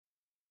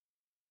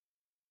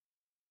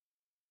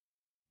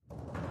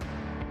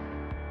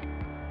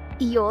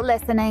You're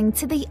listening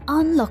to the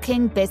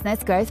Unlocking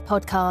Business Growth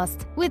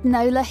podcast with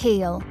Nola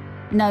Heal.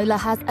 Nola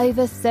has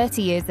over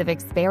 30 years of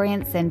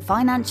experience in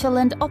financial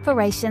and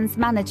operations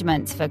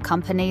management for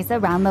companies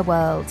around the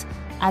world.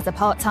 As a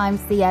part-time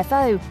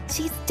CFO,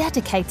 she's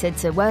dedicated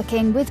to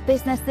working with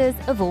businesses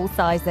of all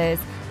sizes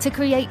to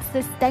create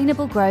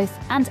sustainable growth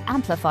and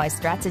amplify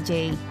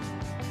strategy.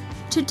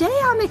 Today,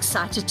 I'm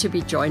excited to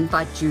be joined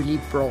by Julie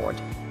Broad.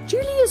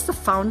 Julie is the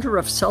founder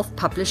of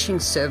self-publishing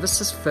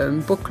services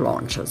firm Book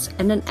Launches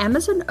and an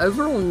Amazon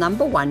overall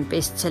 #1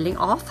 best-selling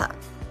author.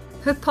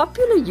 Her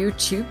popular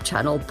YouTube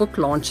channel, Book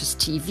Launches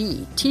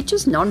TV,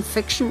 teaches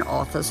non-fiction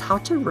authors how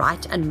to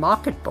write and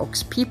market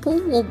books people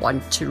will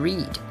want to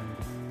read.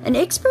 An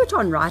expert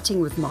on writing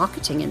with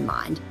marketing in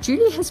mind,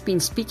 Julie has been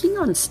speaking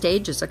on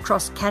stages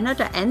across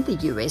Canada and the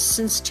US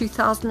since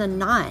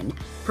 2009,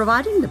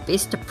 providing the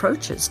best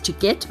approaches to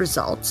get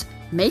results,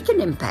 make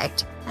an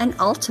impact, and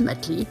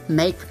ultimately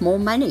make more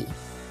money.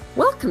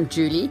 Welcome,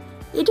 Julie.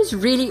 It is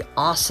really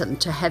awesome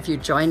to have you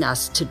join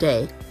us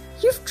today.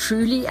 You've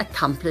truly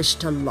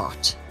accomplished a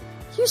lot.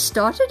 You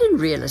started in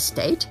real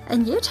estate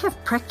and yet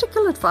have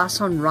practical advice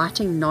on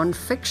writing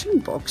non-fiction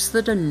books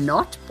that are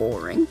not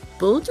boring,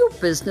 build your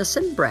business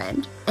and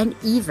brand, and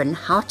even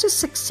how to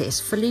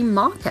successfully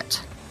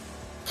market.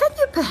 Can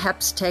you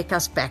perhaps take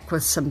us back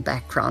with some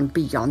background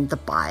beyond the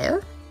bio?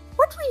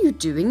 What were you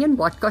doing and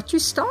what got you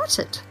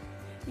started?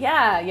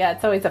 Yeah,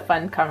 it's always a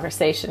fun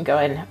conversation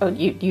going, oh,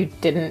 you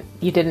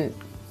didn't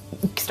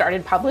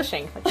started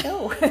publishing. Like,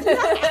 no.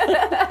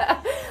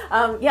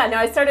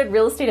 I started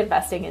real estate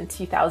investing in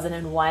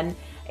 2001.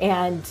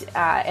 And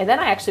then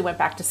I actually went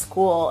back to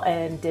school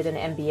and did an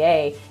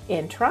MBA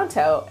in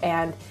Toronto.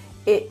 And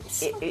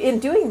in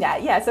doing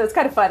that, so it's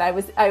kind of fun. I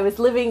was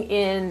living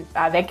in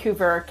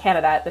Vancouver,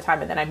 Canada at the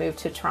time, and then I moved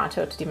to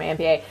Toronto to do my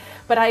MBA.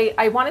 But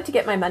I wanted to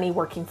get my money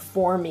working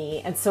for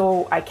me. And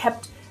so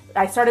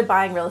I started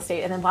buying real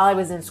estate, and then while I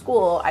was in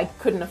school, I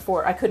couldn't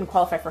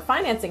qualify for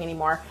financing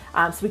anymore.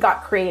 So we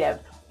got creative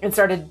and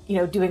started,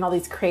 doing all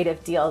these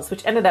creative deals,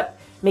 which ended up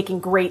making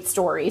great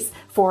stories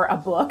for a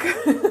book.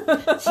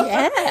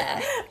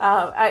 Yeah.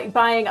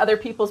 Buying other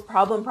people's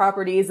problem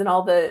properties and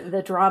all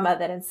the drama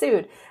that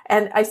ensued.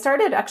 And I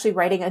started actually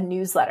writing a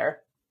newsletter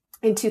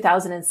in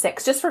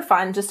 2006, just for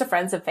fun, just to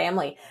friends and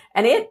family.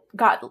 And it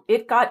got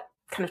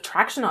kind of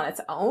traction on its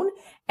own.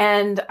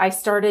 And I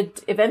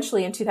started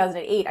eventually in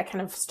 2008, I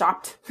kind of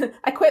stopped.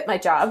 I quit my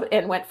job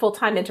and went full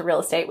time into real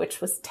estate,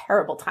 which was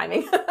terrible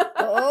timing.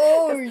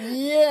 Oh,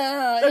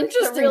 yeah.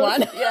 Interesting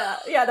one.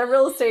 Yeah. The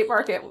real estate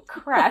market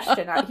crashed.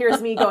 And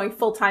here's me going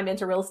full time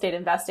into real estate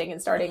investing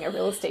and starting a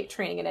real estate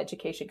training and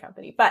education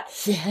company. But,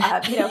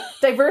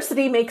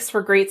 diversity makes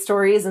for great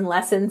stories and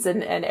lessons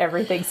and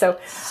everything. So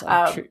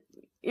true.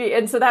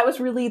 And so that was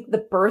really the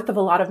birth of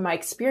a lot of my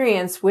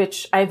experience,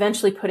 which I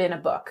eventually put in a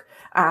book.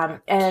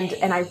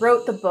 And I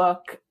wrote the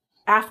book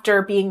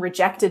after being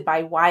rejected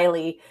by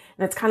Wiley,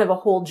 and it's kind of a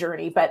whole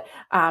journey. But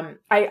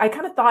I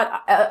kind of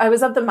thought I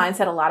was of the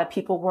mindset a lot of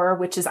people were,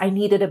 which is I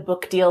needed a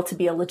book deal to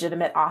be a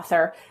legitimate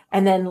author.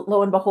 And then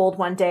lo and behold,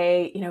 one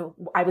day,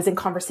 I was in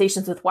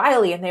conversations with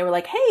Wiley, and they were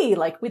like, "Hey,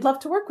 we'd love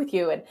to work with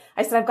you." And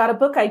I said, "I've got a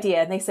book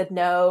idea," and they said,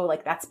 "No,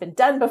 that's been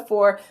done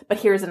before, but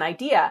here's an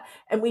idea."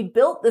 And we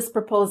built this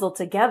proposal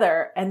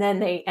together, and then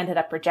they ended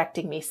up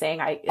rejecting me, saying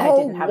I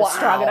didn't have a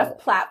strong enough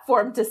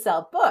platform to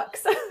sell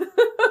books.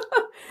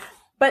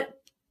 But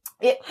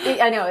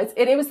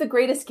it was the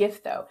greatest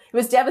gift, though. It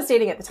was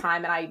devastating at the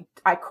time, and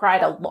I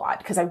cried a lot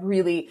because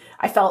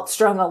I felt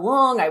strung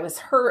along. I was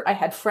hurt. I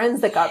had friends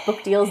that got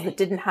book deals that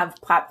didn't have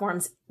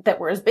platforms that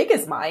were as big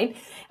as mine.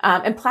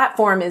 And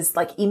platform is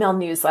like email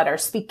newsletter,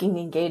 speaking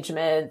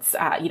engagements,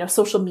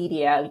 social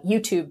media,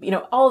 YouTube,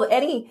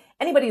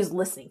 anybody who's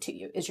listening to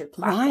you is your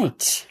platform.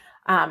 Right.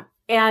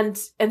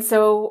 And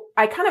so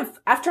I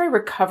after I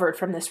recovered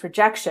from this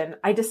rejection,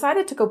 I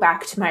decided to go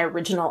back to my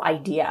original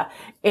idea.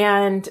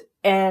 And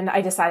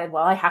I decided,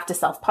 well, I have to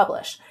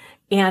self-publish.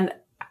 And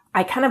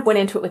I kind of went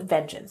into it with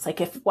vengeance.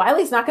 If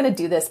Wiley's not going to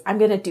do this, I'm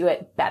going to do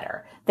it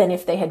better than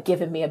if they had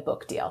given me a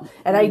book deal.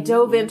 And I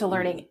dove into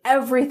learning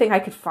everything I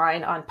could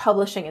find on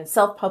publishing and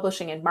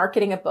self-publishing and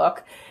marketing a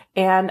book.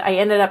 And I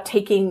ended up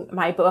taking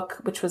my book,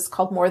 which was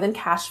called More Than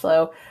Cash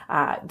Flow,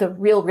 The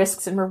Real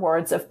Risks and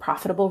Rewards of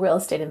Profitable Real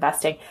Estate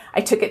Investing.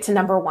 I took it to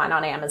 #1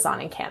 on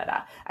Amazon in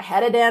Canada. I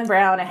had a Dan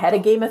Brown, I had a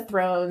Game of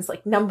Thrones,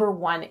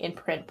 #1 in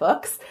print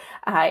books.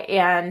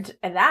 And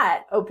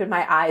that opened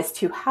my eyes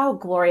to how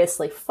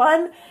gloriously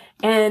fun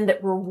and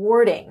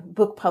rewarding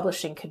book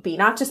publishing could be,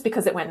 not just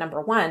because it went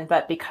 #1,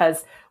 but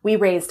because we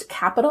raised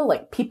capital.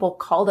 People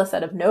called us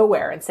out of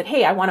nowhere and said,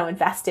 "Hey, I want to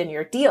invest in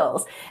your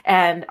deals."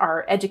 And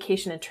our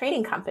education and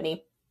training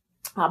company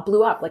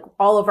blew up.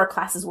 All of our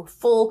classes were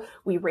full.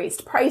 We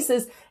raised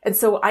prices. And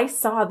so I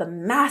saw the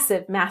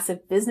massive,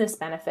 massive business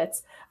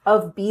benefits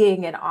of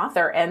being an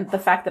author and the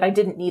fact that I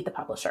didn't need the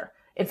publisher.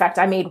 In fact,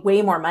 I made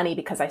way more money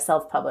because I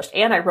self-published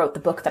and I wrote the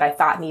book that I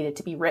thought needed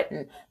to be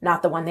written,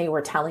 not the one they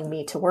were telling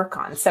me to work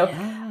on. So, so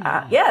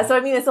I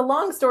mean, it's a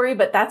long story,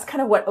 but that's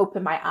kind of what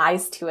opened my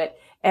eyes to it.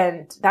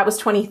 And that was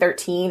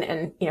 2013.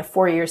 And,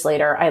 4 years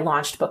later, I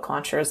launched Book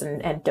Launchers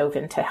and dove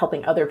into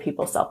helping other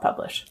people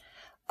self-publish.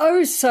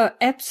 Oh, so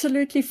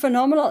absolutely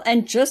phenomenal,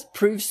 and just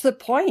proves the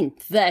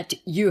point that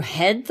you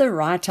had the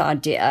right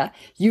idea.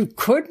 You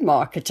could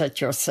market it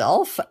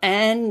yourself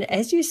and,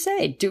 as you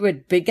say, do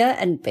it bigger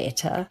and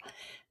better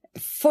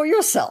for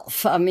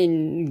yourself. I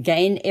mean,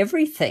 gain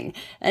everything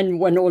and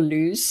win or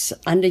lose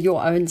under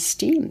your own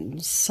steam.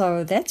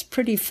 So that's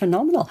pretty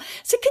phenomenal.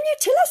 So can you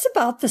tell us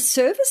about the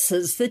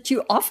services that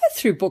you offer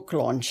through Book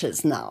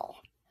Launchers now?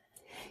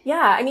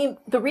 Yeah, I mean,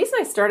 the reason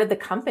I started the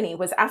company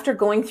was after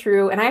going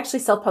through, and I actually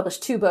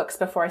self-published 2 books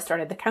before I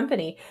started the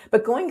company,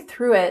 but going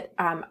through it,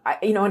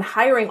 and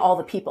hiring all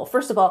the people.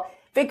 First of all,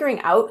 figuring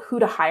out who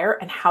to hire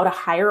and how to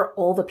hire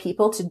all the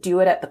people to do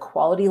it at the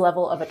quality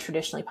level of a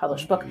traditionally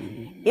published book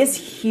is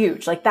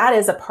huge. Like, that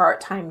is a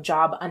part-time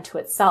job unto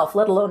itself,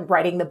 let alone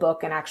writing the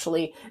book and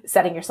actually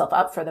setting yourself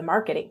up for the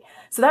marketing.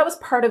 So that was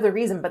part of the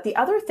reason. But the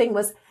other thing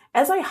was,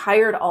 as I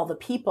hired all the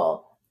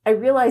people, I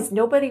realized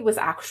nobody was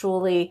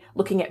actually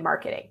looking at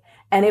marketing.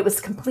 And it was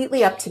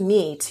completely up to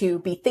me to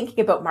be thinking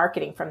about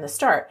marketing from the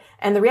start.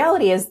 And the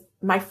reality is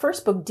my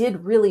first book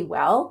did really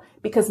well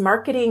because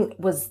marketing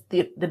was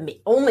the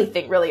only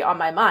thing really on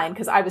my mind,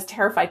 because I was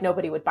terrified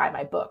nobody would buy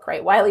my book,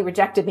 right? Wiley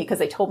rejected me because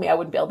they told me I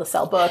wouldn't be able to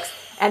sell books,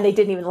 and they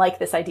didn't even like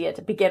this idea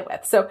to begin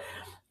with. So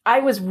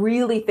I was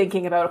really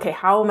thinking about, okay,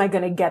 how am I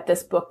going to get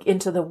this book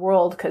into the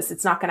world? Because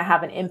it's not going to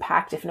have an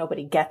impact if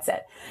nobody gets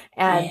it.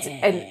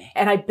 And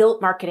I built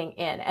marketing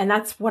in, and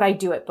that's what I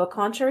do at Book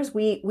Launchers.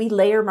 We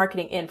layer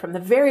marketing in from the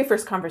very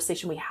first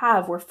conversation we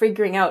have. We're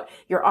figuring out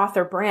your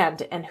author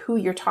brand and who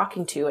you're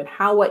talking to and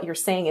how what you're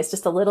saying is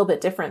just a little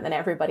bit different than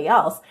everybody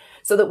else,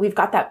 so that we've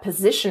got that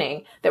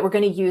positioning that we're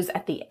going to use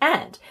at the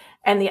end.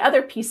 And the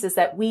other piece is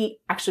that we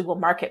actually will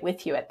market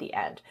with you at the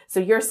end.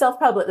 So you're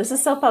self-published. This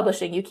is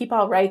self-publishing. You keep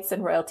all rights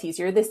and royalties.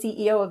 You're the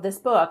CEO of this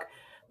book,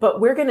 but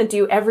we're going to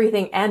do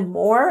everything and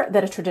more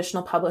that a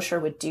traditional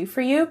publisher would do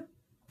for you,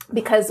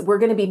 because we're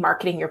going to be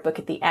marketing your book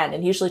at the end.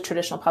 And usually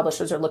traditional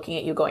publishers are looking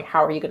at you going,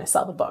 how are you going to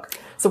sell the book?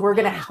 So we're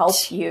going to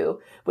help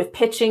you with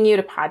pitching you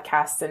to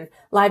podcasts and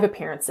live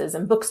appearances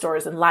and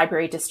bookstores and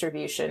library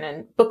distribution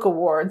and book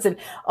awards and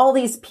all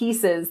these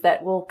pieces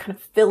that will kind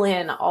of fill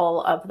in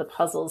all of the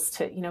puzzles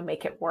to,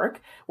 make it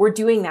work. We're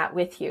doing that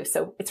with you.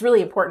 So it's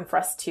really important for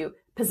us to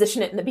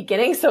position it in the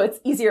beginning so it's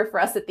easier for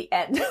us at the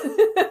end.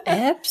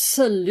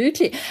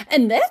 Absolutely.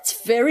 And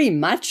that's very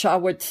much, I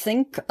would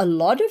think, a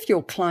lot of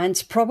your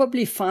clients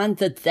probably find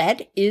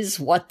that is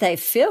what they're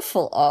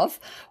fearful of,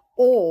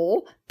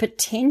 or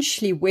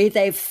potentially where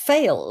they've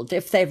failed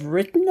if they've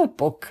written a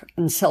book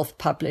and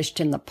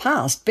self-published in the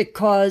past,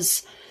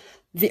 because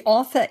the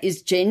author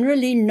is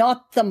generally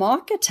not the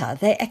marketer.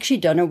 They actually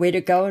don't know where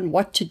to go and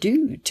what to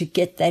do to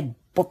get that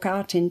book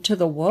out into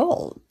the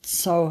world.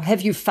 So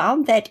have you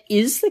found that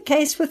is the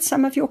case with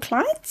some of your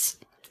clients?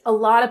 A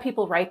lot of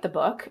people write the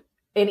book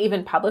and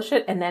even publish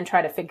it and then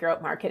try to figure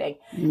out marketing.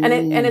 And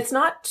it's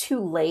not too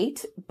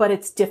late, but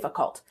it's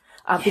difficult.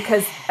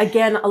 Because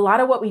again, a lot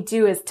of what we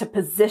do is to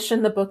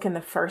position the book in the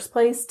first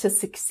place to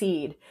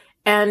succeed.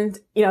 And,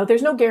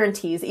 there's no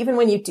guarantees. Even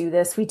when you do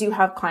this, we do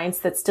have clients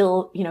that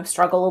still,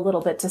 struggle a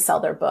little bit to sell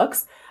their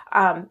books.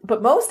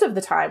 But most of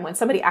the time when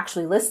somebody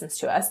actually listens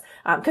to us,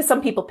 because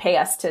some people pay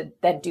us to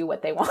then do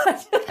what they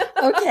want.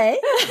 Okay.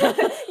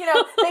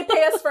 They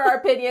pay us for our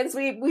opinions.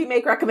 We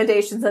make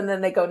recommendations and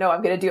then they go, no,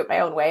 I'm going to do it my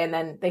own way. And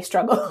then they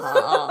struggle.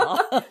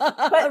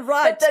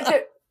 But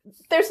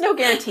there's no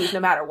guarantees no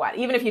matter what.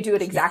 Even if you do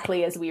it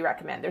exactly as we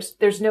recommend,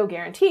 there's no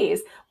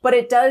guarantees, but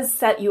it does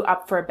set you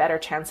up for a better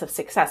chance of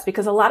success,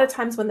 because a lot of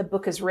times when the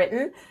book is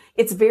written,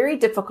 it's very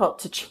difficult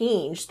to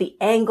change the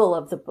angle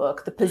of the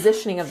book, the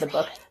positioning of the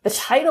book. The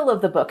title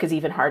of the book is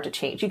even hard to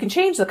change. You can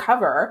change the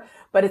cover,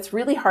 but it's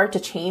really hard to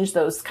change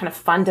those kind of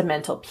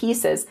fundamental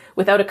pieces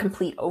without a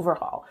complete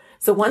overhaul.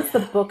 So once the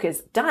book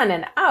is done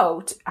and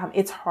out,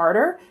 it's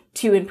harder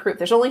to improve.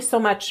 There's only so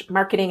much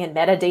marketing and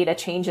metadata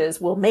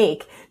changes will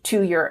make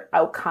to your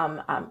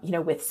outcome,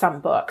 with some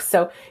books.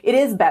 So it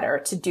is better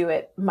to do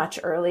it much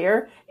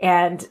earlier.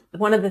 And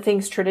one of the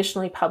things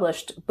traditionally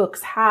published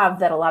books have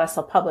that a lot of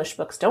self-published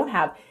books don't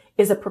have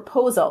is a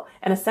proposal.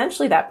 And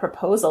essentially that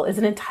proposal is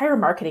an entire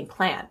marketing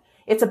plan.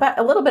 It's about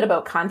a little bit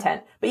about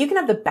content, but you can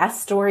have the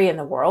best story in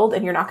the world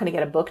and you're not going to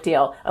get a book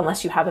deal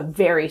unless you have a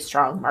very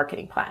strong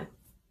marketing plan.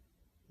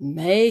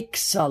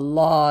 Makes a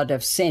lot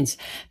of sense,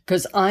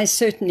 because I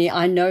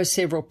know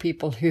several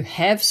people who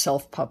have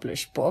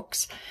self-published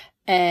books,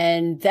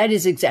 and that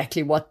is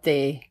exactly what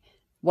their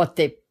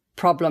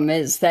problem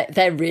is. That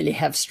they really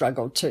have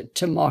struggled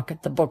to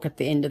market the book at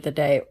the end of the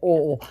day,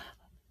 or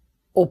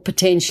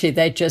potentially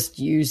they just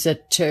use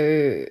it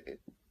to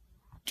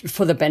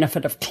for the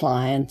benefit of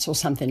clients or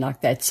something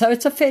like that. So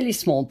it's a fairly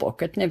small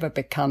book. It never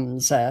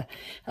becomes a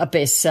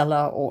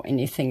bestseller or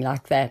anything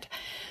like that.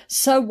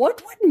 So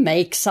what would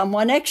make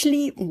someone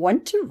actually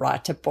want to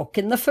write a book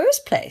in the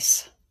first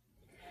place?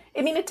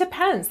 I mean, it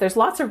depends. There's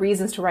lots of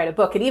reasons to write a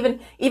book. And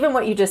even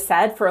what you just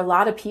said, for a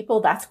lot of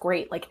people, that's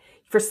great. Like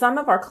for some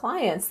of our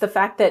clients, the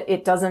fact that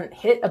it doesn't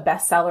hit a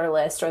bestseller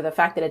list or the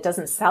fact that it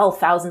doesn't sell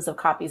thousands of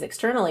copies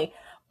externally,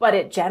 but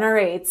it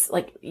generates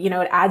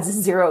it adds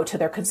zero to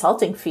their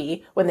consulting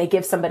fee when they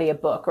give somebody a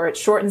book, or it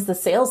shortens the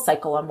sales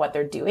cycle on what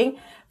they're doing.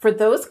 For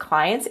those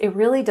clients, it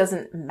really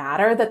doesn't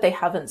matter that they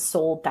haven't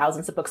sold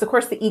thousands of books. Of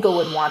course, the ego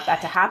would want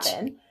that to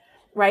happen,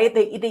 right?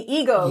 The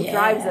ego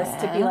drives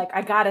us to be like,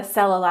 I got to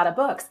sell a lot of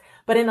books.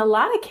 But in a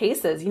lot of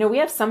cases, we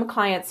have some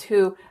clients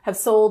who have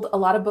sold a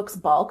lot of books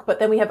bulk, but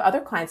then we have other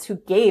clients who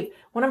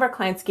one of our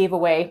clients gave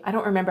away, I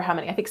don't remember how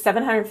many, I think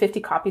 750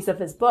 copies of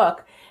his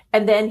book.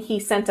 And then he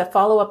sent a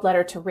follow-up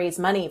letter to raise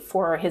money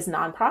for his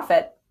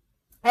nonprofit.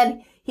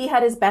 And he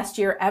had his best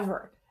year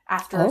ever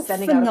after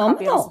sending out a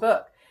copy of his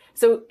book.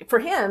 So for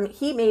him,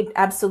 he made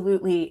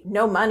absolutely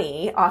no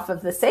money off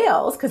of the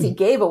sales because he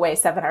gave away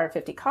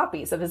 750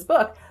 copies of his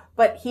book.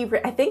 But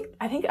I think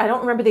I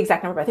don't remember the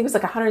exact number, but I think it was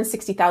like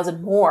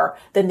 160,000 more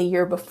than the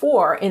year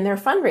before in their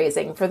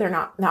fundraising for their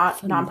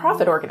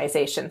nonprofit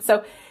organization.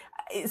 So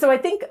I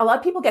think a lot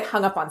of people get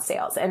hung up on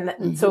sales.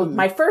 And so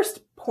my first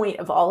point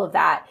of all of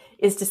that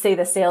is to say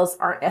the sales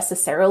aren't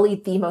necessarily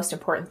the most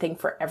important thing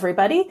for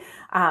everybody.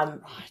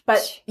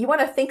 But you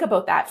want to think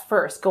about that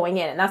first going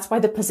in. And that's why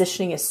the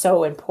positioning is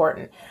so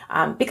important.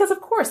 Because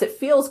of course it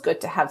feels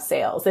good to have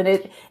sales and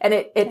it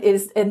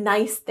is a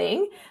nice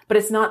thing, but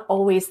it's not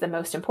always the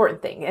most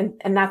important thing.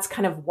 And that's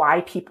kind of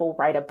why people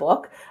write a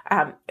book.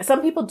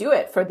 Some people do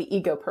it for the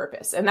ego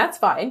purpose, and that's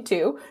fine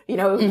too. You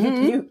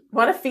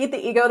want to feed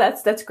the ego.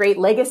 That's great.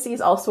 Legacy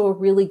is also a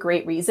really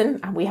great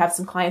reason. We have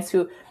some clients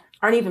who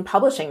aren't even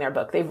publishing their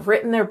book. They've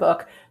written their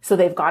book, so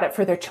they've got it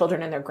for their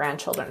children and their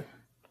grandchildren.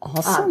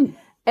 Awesome.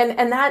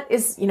 And that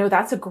is,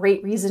 that's a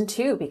great reason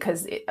too,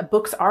 because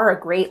books are a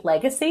great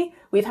legacy.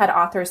 We've had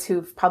authors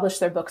who've published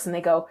their books and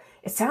they go,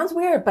 it sounds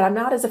weird, but I'm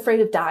not as afraid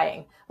of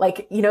dying.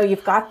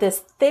 You've got this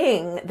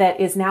thing that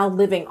is now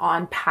living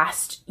on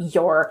past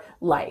your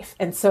life.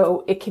 And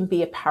so it can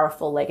be a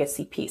powerful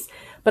legacy piece.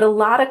 But a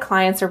lot of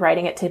clients are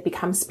writing it to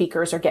become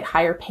speakers or get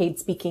higher paid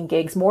speaking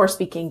gigs, more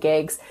speaking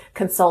gigs,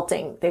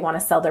 consulting. They want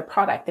to sell their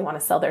product. They want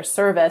to sell their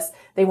service.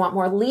 They want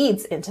more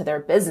leads into their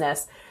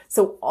business.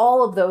 So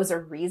all of those are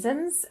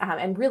reasons,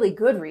 and really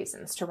good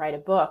reasons to write a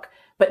book.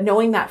 But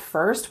knowing that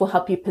first will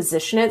help you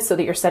position it so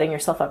that you're setting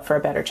yourself up for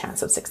a better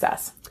chance of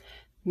success.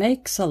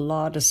 Makes a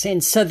lot of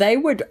sense. So they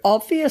would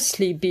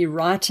obviously be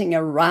writing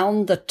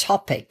around the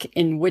topic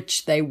in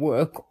which they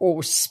work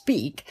or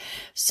speak.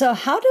 So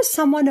how does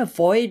someone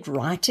avoid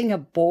writing a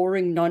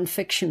boring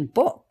nonfiction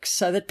book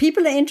so that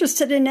people are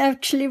interested in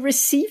actually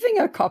receiving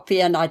a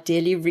copy and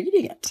ideally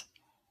reading it?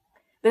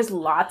 There's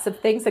lots of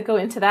things that go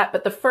into that.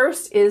 But the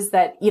first is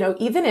that,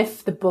 even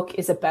if the book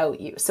is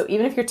about you, so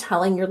even if you're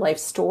telling your life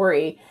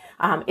story,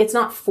 it's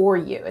not for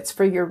you, it's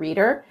for your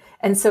reader.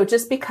 And so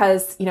just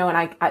because, and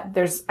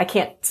I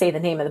can't say the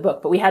name of the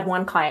book, but we had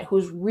one client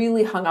who's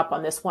really hung up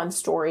on this one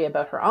story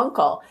about her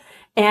uncle.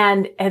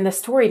 And the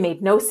story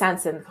made no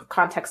sense in the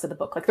context of the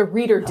book. Like the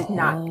reader did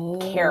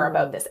not care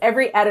about this.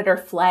 Every editor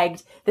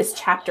flagged this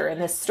chapter in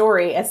this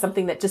story as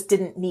something that just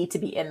didn't need to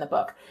be in the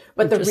book.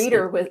 But the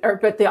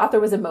the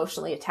author was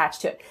emotionally attached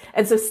to it.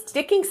 And so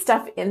sticking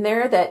stuff in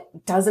there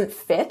that doesn't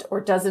fit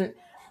or doesn't,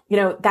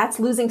 that's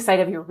losing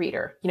sight of your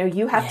reader.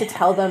 You have to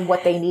tell them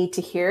what they need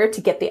to hear to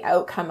get the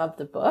outcome of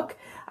the book.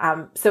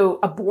 So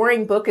a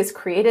boring book is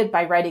created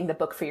by writing the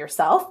book for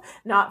yourself,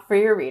 not for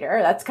your reader.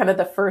 That's kind of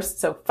the first.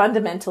 So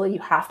fundamentally,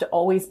 you have to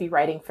always be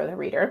writing for the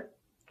reader.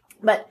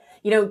 But,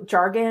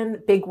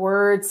 jargon, big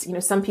words,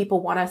 some people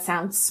want to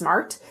sound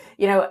smart,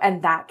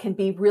 and that can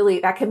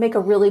make a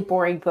really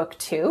boring book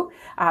too.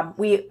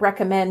 We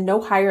recommend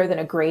no higher than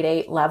a grade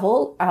 8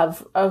 level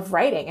of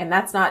writing. And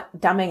that's not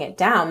dumbing it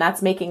down.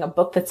 That's making a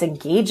book that's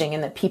engaging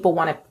and that people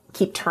want to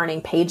keep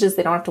turning pages.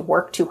 They don't have to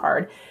work too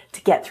hard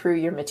to get through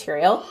your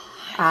material.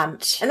 And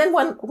then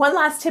one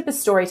last tip is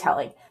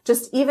storytelling.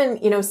 Just even,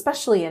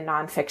 especially in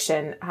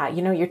nonfiction,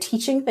 you're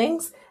teaching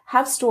things,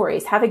 have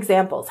stories, have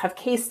examples, have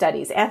case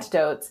studies,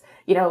 anecdotes.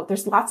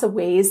 There's lots of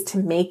ways to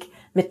make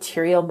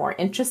material more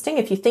interesting.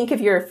 If you think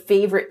of your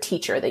favorite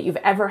teacher that you've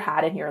ever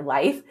had in your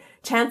life,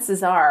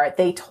 chances are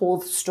they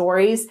told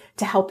stories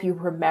to help you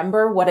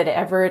remember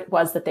whatever it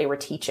was that they were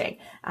teaching.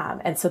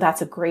 And so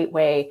that's a great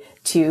way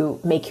to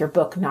make your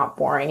book not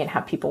boring and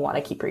have people want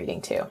to keep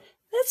reading too.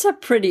 That's a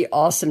pretty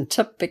awesome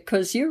tip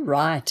because you're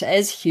right.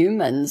 As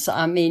humans,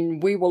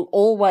 we will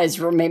always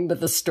remember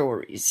the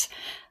stories.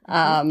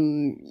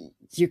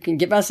 You can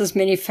give us as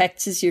many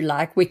facts as you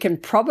like. We can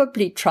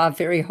probably try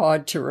very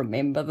hard to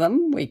remember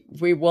them.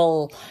 We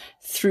will,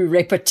 through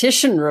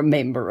repetition,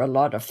 remember a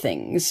lot of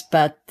things,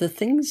 but the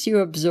things you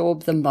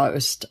absorb the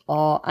most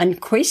are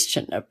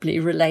unquestionably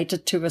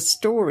related to a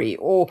story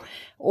or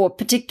a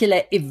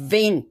particular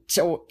event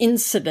or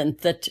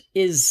incident that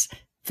is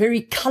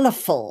very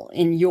colorful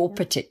in your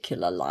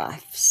particular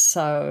life.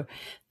 So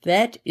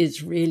that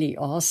is really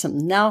awesome.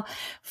 Now,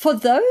 for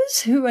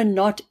those who are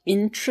not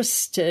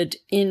interested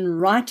in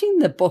writing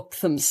the book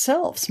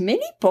themselves,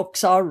 many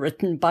books are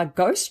written by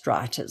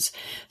ghostwriters.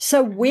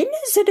 So when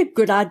is it a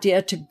good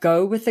idea to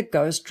go with a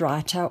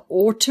ghostwriter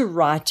or to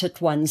write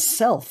it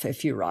oneself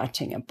if you're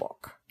writing a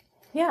book?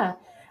 Yeah.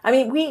 I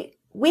mean,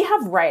 we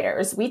have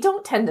writers. We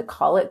don't tend to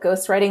call it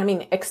ghostwriting. I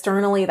mean,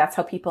 externally, that's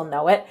how people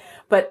know it.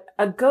 But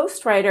a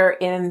ghostwriter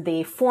in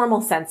the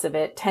formal sense of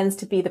it tends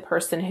to be the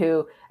person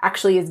who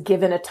actually is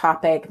given a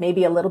topic,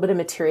 maybe a little bit of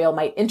material,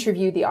 might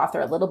interview the author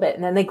a little bit,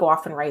 and then they go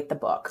off and write the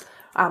book.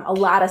 A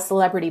lot of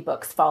celebrity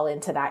books fall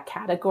into that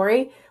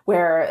category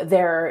where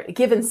they're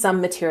given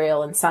some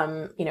material and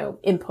some,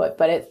 input,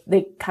 but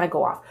they kind of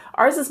go off.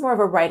 Ours is more of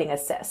a writing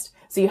assist.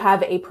 So you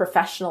have a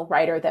professional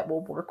writer that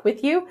will work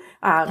with you.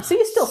 So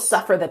you still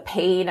suffer the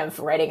pain of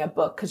writing a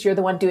book because you're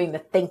the one doing the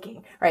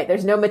thinking, right?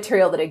 There's no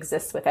material that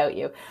exists without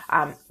you.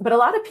 But a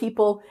lot of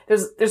people,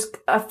 there's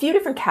a few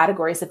different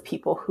categories of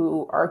people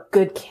who are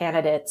good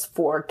candidates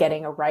for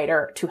getting a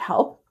writer to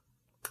help.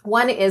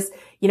 One is,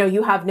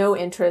 you have no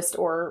interest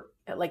or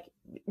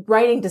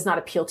writing does not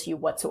appeal to you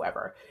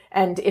whatsoever.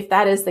 And if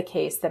that is the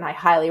case, then I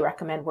highly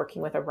recommend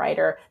working with a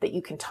writer that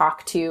you can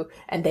talk to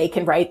and they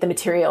can write the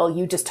material.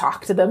 You just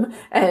talk to them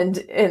and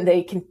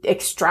they can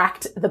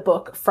extract the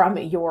book from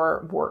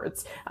your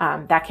words.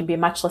 That can be a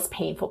much less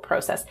painful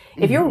process.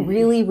 If you're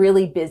really,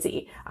 really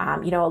busy, a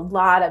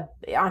lot of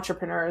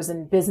entrepreneurs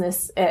and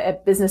business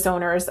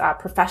owners,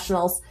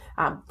 professionals,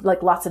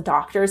 like lots of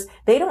doctors,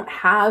 they don't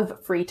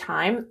have free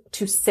time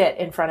to sit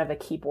in front of a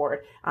keyboard.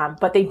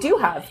 But they do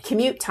have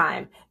commute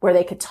time where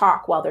they could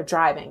talk while they're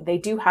driving. They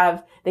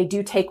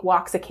do take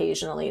walks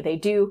occasionally. They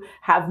do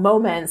have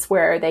moments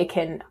where they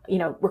can,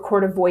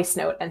 record a voice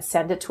note and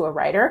send it to a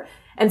writer.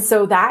 And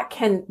so that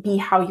can be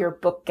how your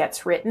book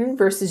gets written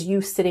versus you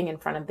sitting in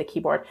front of the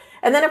keyboard.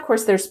 And then of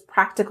course there's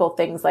practical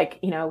things like,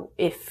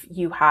 if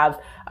you have,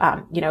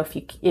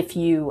 if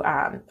you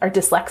are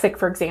dyslexic,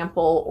 for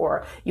example,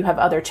 or you have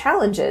other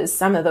challenges,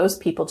 some of those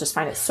people just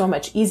find it so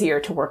much easier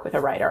to work with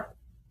a writer.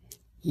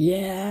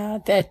 Yeah,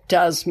 that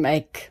does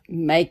make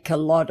a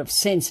lot of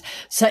sense.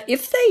 So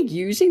if they're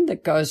using the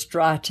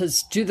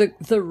ghostwriters, do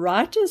the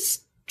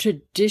writers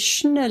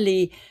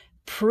traditionally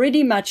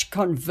pretty much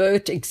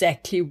convert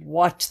exactly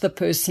what the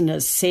person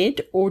has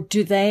said, or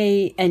do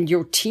they, and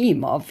your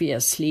team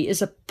obviously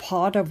is a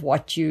part of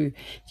what you're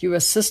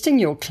assisting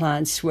your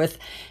clients with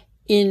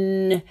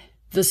in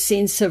the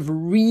sense of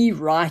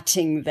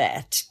rewriting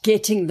that,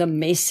 getting the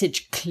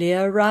message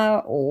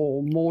clearer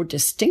or more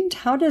distinct?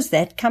 How does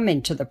that come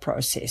into the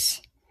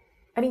process?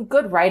 I mean,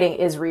 good writing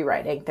is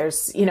rewriting.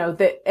 There's,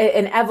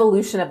 an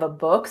evolution of a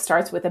book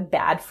starts with a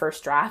bad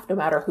first draft, no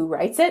matter who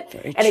writes it,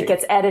 and it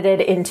gets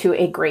edited into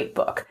a great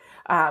book.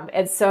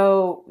 And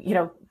so,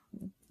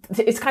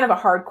 it's kind of a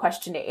hard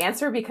question to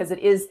answer because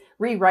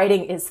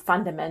rewriting is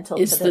fundamental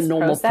to this process. It's the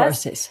normal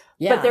process.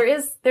 Yeah. But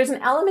there's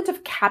an element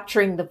of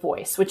capturing the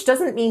voice, which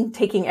doesn't mean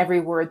taking every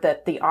word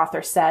that the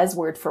author says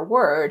word for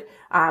word,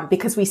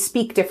 because we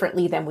speak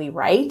differently than we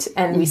write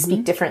and we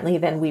speak differently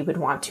than we would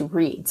want to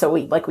read. So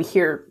we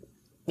hear.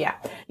 Yeah,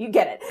 you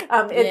get it.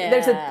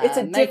 It's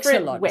a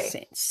different way. Of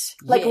sense.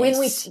 Like when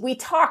we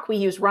talk, we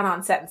use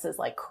run-on sentences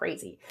like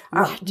crazy.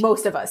 Right.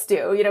 Most of us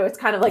do. It's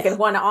kind of like a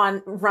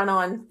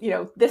run-on,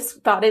 this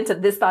thought into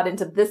this thought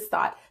into this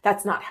thought.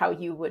 That's not how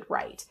you would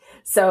write.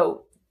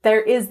 So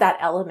there is that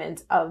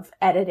element of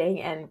editing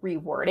and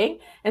rewording.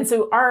 And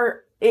so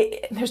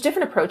there's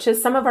different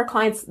approaches. Some of our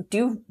clients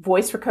do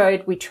voice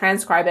record, we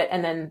transcribe it,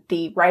 and then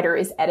the writer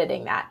is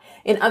editing that.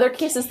 In other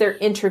cases, they're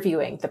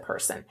interviewing the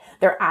person.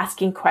 They're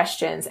asking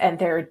questions and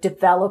they're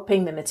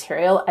developing the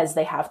material as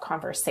they have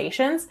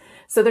conversations.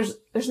 So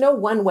there's no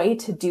one way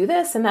to do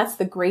this. And that's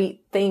the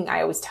great thing I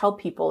always tell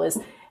people is,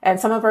 and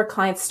some of our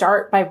clients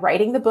start by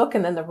writing the book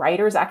and then the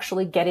writers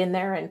actually get in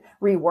there and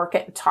rework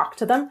it and talk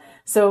to them.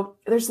 So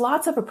there's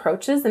lots of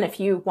approaches. And if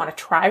you want to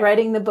try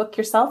writing the book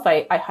yourself,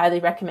 I highly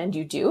recommend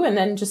you do. And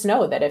then just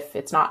know that if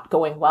it's not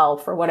going well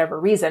for whatever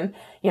reason,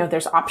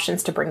 there's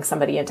options to bring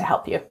somebody in to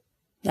help you.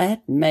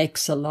 That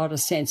makes a lot of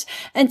sense.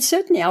 And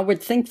certainly I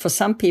would think for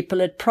some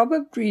people, it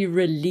probably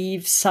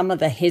relieves some of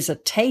the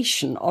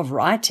hesitation of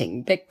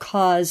writing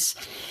because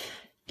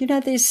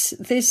there's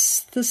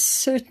this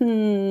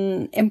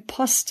certain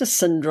imposter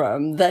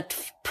syndrome that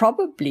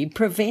probably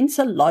prevents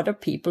a lot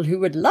of people who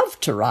would love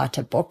to write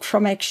a book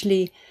from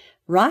actually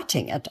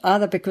writing it,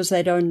 either because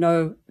they don't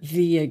know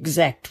the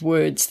exact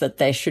words that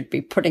they should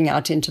be putting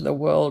out into the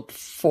world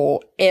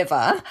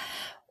forever,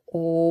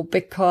 or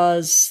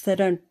because they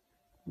don't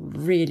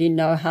really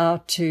know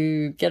how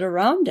to get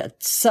around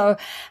it. So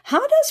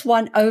how does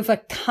one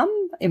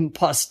overcome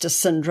imposter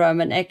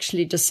syndrome and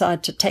actually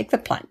decide to take the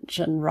plunge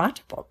and write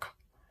a book?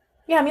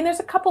 Yeah, I mean, there's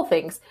a couple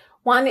things.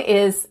 One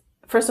is,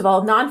 first of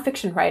all,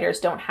 nonfiction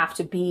writers don't have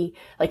to be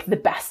like the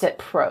best at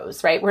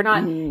prose, right? We're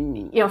not,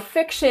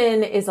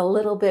 fiction is a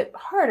little bit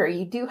harder.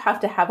 You do have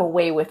to have a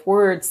way with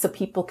words so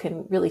people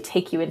can really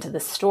take you into the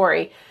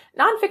story.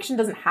 Nonfiction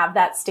doesn't have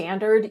that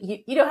standard.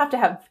 You don't have to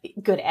have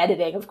good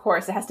editing, of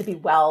course. It has to be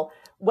well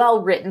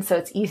written so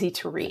it's easy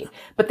to read.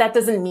 But that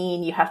doesn't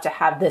mean you have to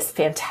have this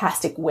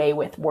fantastic way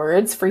with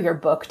words for your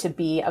book to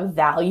be of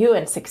value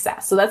and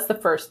success. So that's the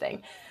first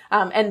thing.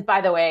 And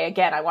by the way,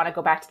 again, I want to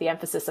go back to the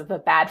emphasis of a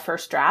bad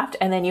first draft,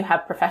 and then you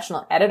have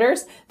professional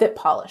editors that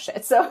polish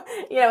it. So,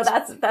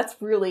 that's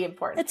really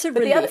important. It's a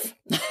relief.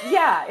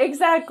 Yeah,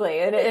 exactly.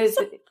 It is.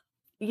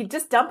 You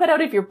just dump it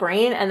out of your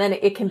brain, and then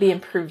it can be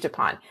improved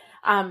upon.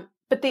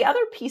 But the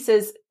other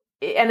pieces,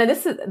 and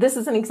this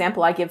is an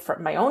example I give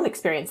from my own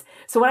experience.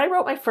 So when I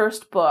wrote my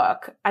first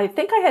book, I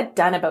think I had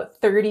done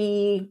about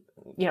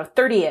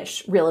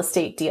 30-ish real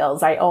estate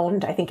deals. I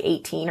owned, I think,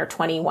 18 or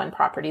 21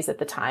 properties at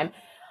the time.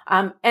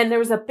 And there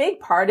was a big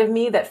part of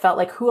me that felt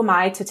like, who am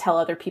I to tell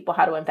other people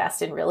how to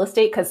invest in real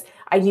estate? Because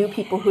I knew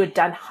people who had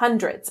done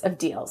hundreds of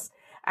deals.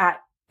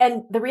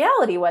 And the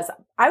reality was,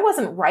 I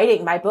wasn't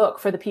writing my book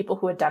for the people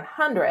who had done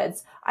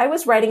hundreds. I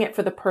was writing it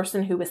for the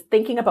person who was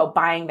thinking about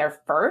buying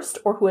their first,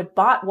 or who had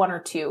bought one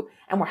or two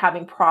and were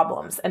having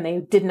problems and they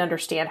didn't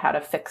understand how to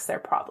fix their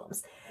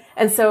problems.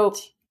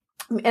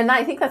 And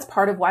I think that's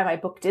part of why my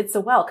book did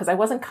so well, because I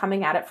wasn't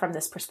coming at it from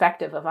this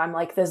perspective of, I'm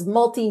like this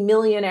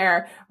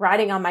multi-millionaire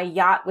riding on my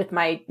yacht with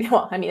my,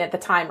 at the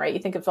time, right? You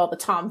think of all the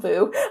Tom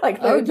Vu,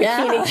 like the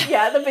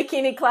bikini, the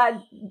bikini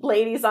clad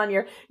ladies on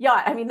your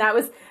yacht. I mean, that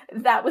was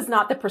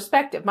not the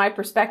perspective. My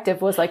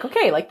perspective was like,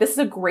 okay, like this is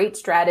a great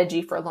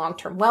strategy for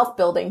long-term wealth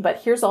building, but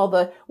here's all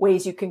the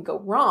ways you can go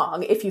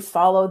wrong if you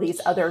follow these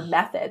other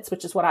methods,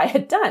 which is what I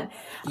had done.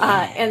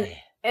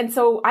 And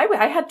so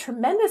I had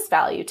tremendous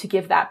value to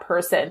give that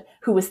person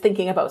who was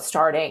thinking about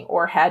starting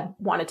or had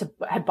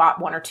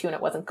bought one or two and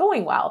it wasn't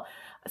going well.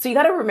 So you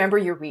got to remember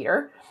your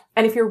reader.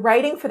 And if you're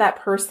writing for that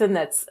person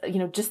that's,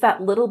 just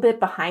that little bit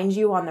behind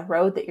you on the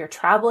road that you're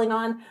traveling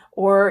on,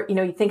 or,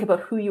 you think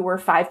about who you were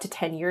 5 to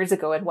 10 years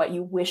ago and what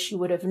you wish you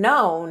would have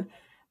known,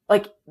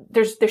 like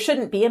there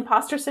shouldn't be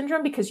imposter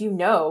syndrome, because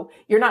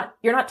you're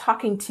not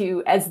talking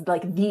to as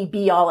like the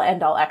be all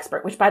end all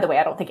expert, which by the way,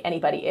 I don't think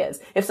anybody is.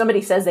 If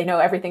somebody says they know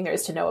everything there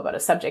is to know about a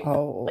subject,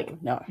 no,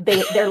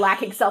 they're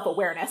lacking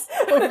self-awareness.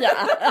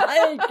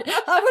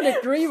 I would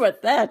agree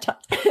with that.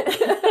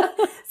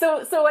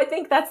 So I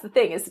think that's the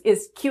thing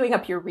is queuing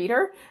up your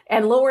reader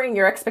and lowering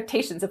your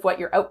expectations of what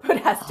your output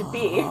has to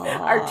be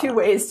are two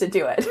ways to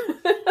do it.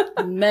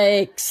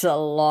 Makes a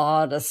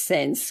lot of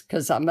sense,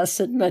 because I must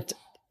admit,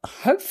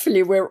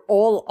 hopefully we're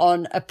all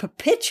on a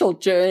perpetual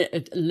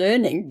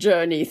learning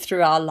journey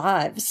through our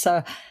lives.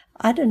 So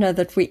I don't know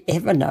that we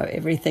ever know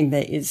everything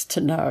there is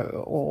to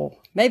know, or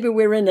maybe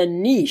we're in a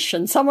niche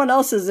and someone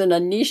else is in a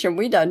niche and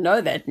we don't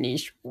know that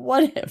niche,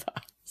 whatever.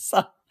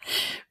 So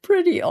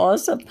pretty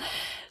awesome.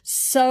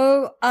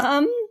 So,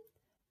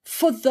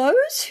 for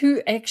those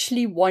who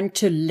actually want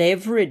to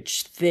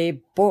leverage their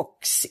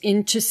books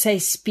into, say,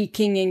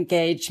 speaking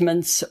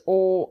engagements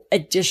or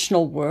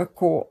additional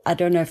work, or I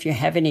don't know if you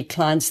have any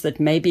clients that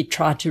maybe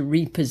try to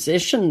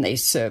reposition their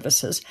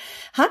services,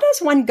 how does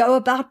one go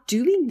about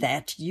doing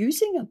that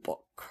using a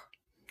book?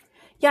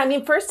 Yeah,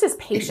 first is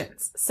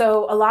patience.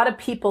 So a lot of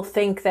people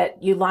think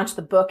that you launch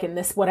the book and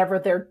this, whatever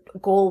their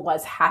goal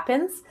was,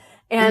 happens.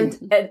 And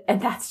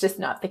that's just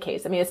not the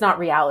case. It's not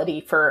reality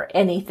for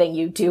anything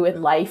you do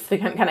in life.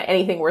 Kind of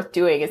anything worth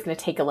doing is going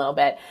to take a little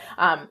bit.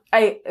 A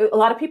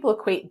lot of people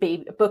equate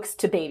books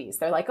to babies.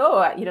 They're like,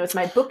 it's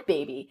my book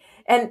baby.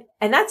 And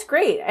that's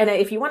great. And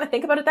if you want to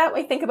think about it that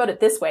way, think about it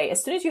this way.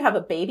 As soon as you have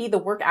a baby, the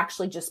work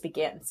actually just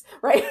begins,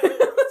 right?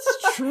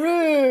 It's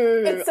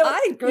true. So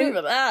I agree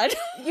with that.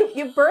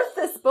 You birth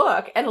this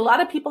book, and a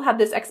lot of people have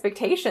this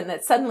expectation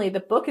that suddenly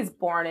the book is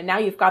born and now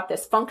you've got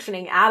this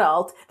functioning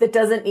adult that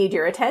doesn't need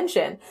your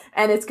attention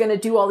and it's going to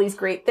do all these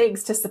great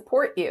things to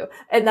support you.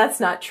 And that's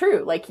not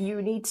true. Like,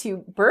 you need to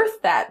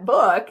birth that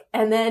book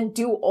and then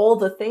do all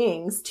the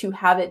things to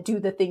have it do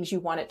the things you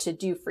want it to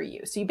do for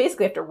you. So you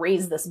basically have to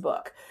raise this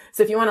book.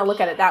 So if you want to look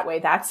at it that way,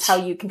 that's how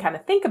you can kind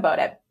of think about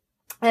it.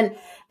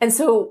 And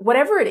so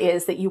whatever it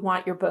is that you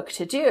want your book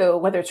to do,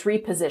 whether it's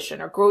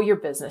reposition or grow your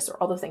business or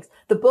all those things,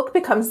 the book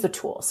becomes the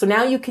tool. So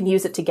now you can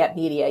use it to get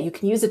media. You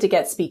can use it to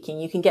get speaking.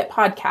 You can get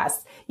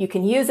podcasts. You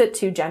can use it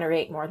to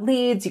generate more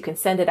leads. You can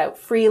send it out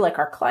free like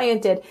our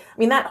client did.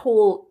 That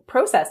whole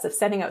process of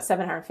sending out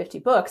 750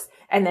 books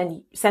and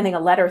then sending a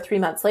letter 3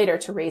 months later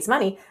to raise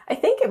money, I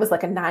think it was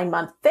like a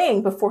 9-month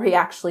thing before he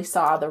actually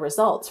saw the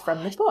results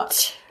from the book.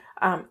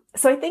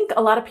 So I think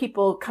a lot of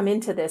people come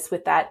into this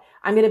with that,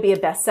 I'm going to be a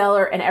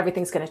bestseller and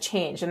everything's going to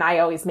change. And I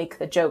always make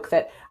the joke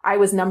that I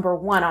was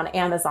 #1 on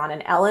Amazon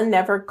and Ellen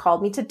never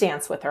called me to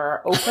dance with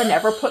her. Oprah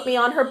never put me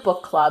on her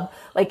book club.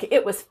 Like,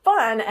 it was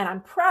fun and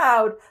I'm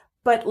proud,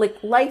 but like,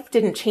 life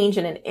didn't change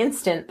in an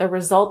instant. The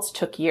results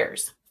took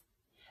years.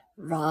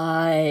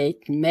 Right.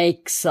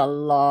 Makes a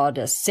lot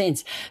of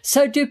sense.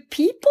 So do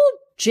people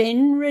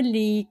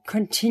generally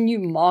continue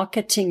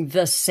marketing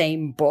the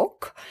same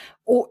book?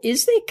 Or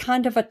is there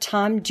kind of a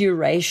time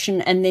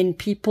duration and then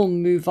people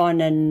move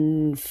on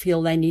and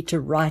feel they need to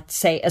write,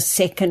 say, a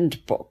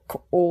second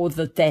book, or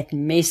that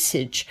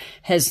message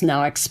has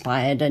now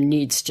expired and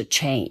needs to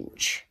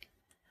change?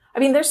 I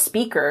mean, there's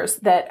speakers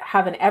that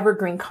have an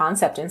evergreen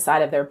concept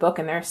inside of their book,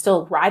 and they're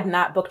still riding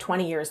that book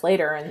 20 years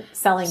later and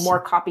selling more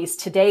copies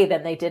today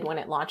than they did when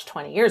it launched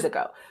 20 years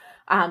ago.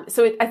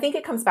 I think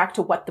it comes back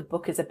to what the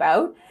book is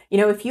about.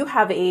 If you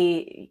have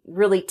a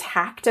really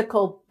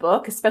tactical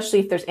book, especially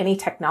if there's any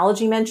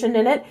technology mentioned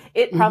in it,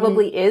 it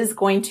probably is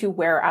going to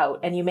wear out,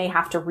 and you may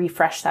have to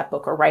refresh that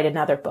book or write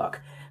another book.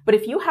 But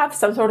if you have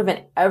some sort of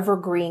an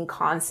evergreen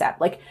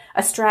concept, like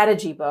a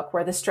strategy book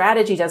where the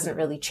strategy doesn't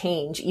really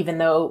change, even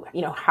though,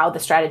 how the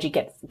strategy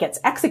gets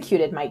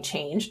executed might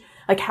change,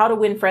 like How to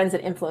Win Friends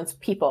and Influence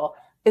People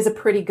is a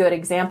pretty good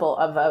example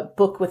of a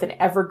book with an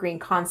evergreen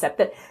concept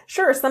that,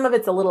 sure, some of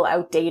it's a little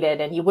outdated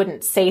and you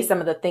wouldn't say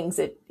some of the things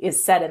that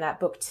is said in that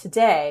book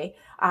today.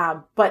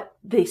 But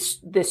the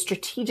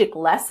strategic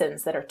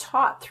lessons that are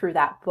taught through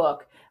that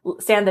book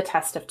stand the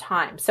test of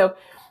time. So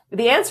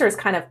the answer is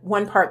kind of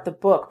one part the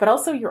book, but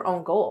also your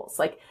own goals.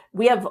 Like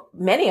we have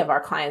many of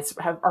our clients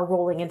are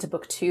rolling into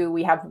book 2.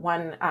 We have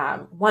one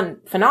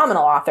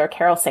phenomenal author,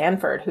 Carol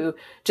Sanford, who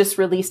just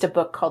released a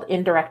book called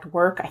Indirect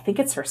Work. I think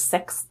it's her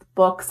 6th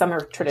book. Some are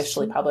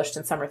traditionally published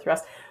and some are through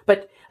us,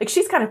 but like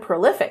she's kind of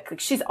prolific. Like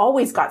she's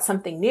always got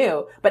something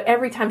new, but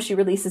every time she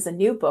releases a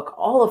new book,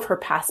 all of her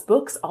past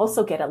books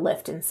also get a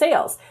lift in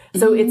sales.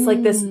 So it's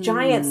like this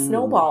giant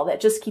snowball that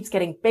just keeps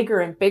getting bigger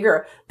and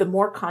bigger the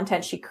more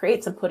content she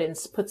creates and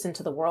puts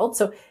into the world.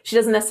 So she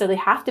doesn't necessarily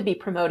have to be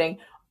promoting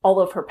all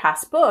of her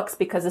past books,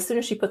 because as soon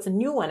as she puts a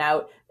new one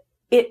out,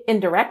 it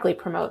indirectly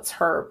promotes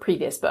her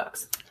previous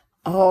books.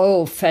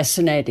 Oh,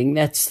 fascinating.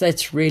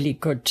 That's really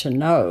good to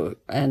know.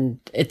 And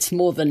it's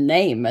more the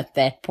name at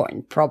that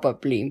point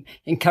probably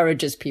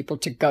encourages people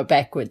to go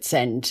backwards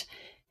and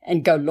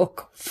go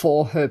look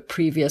for her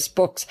previous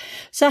books.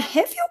 So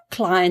have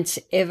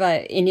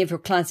any of your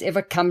clients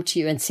ever come to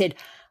you and said,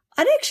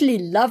 I'd actually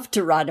love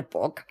to write a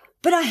book,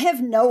 but I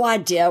have no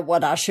idea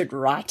what I should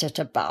write it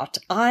about.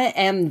 I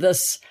am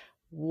this,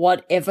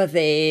 whatever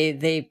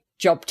their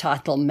job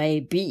title may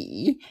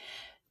be.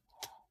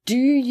 Do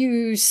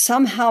you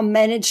somehow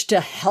manage to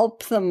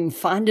help them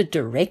find a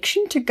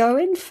direction to go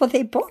in for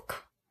their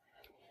book?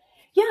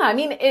 Yeah, I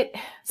mean,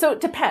 so it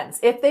depends.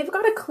 If they've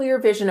got a clear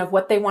vision of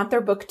what they want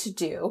their book to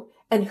do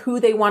and who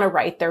they want to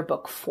write their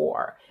book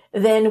for,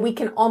 then we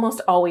can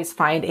almost always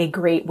find a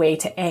great way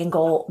to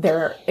angle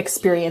their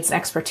experience and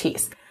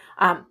expertise.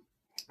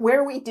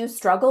 Where we do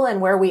struggle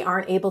and where we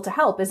aren't able to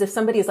help is if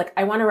somebody is like,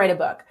 I want to write a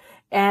book,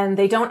 and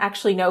they don't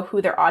actually know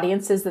who their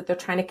audience is that they're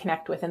trying to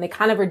connect with. And they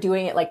kind of are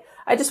doing it like,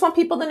 I just want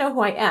people to know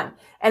who I am.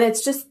 And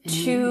it's just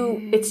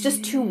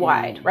too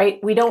wide,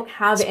 right? We don't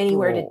have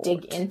anywhere to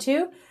dig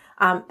into.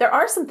 There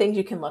are some things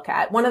you can look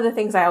at. One of the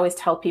things I always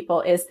tell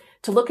people is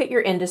to look at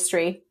your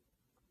industry.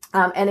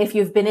 And if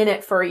you've been in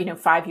it for,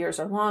 5 years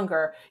or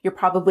longer, you're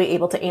probably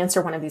able to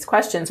answer one of these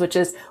questions, which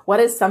is, what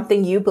is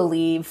something you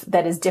believe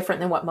that is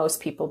different than what most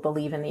people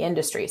believe in the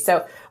industry?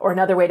 So, or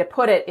another way to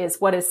put it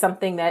is, what is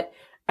something that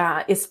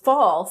is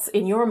false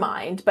in your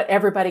mind, but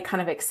everybody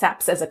kind of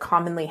accepts as a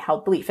commonly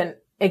held belief? An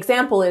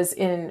example is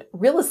in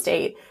real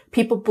estate,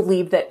 people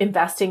believe that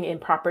investing in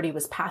property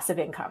was passive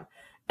income.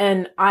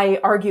 And I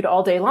argued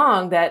all day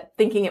long that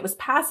thinking it was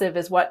passive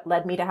is what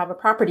led me to have a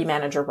property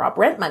manager rob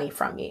rent money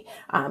from me.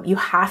 You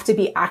have to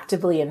be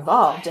actively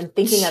involved, and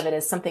thinking of it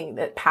as something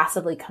that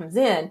passively comes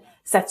in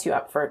sets you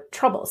up for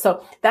trouble.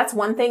 So that's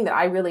one thing that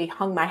I really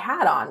hung my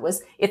hat on,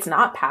 was it's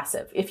not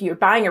passive. If you're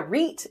buying a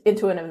REIT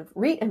into a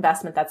REIT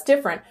investment, that's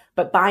different,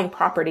 but buying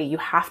property, you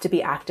have to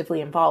be actively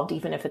involved,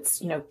 even if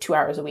it's, 2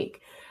 hours a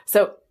week.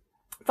 So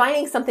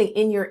finding something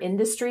in your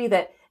industry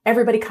that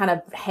everybody kind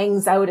of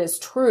hangs out as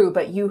true,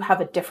 but you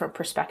have a different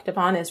perspective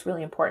on, is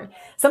really important.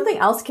 Something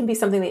else can be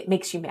something that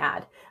makes you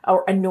mad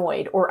or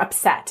annoyed or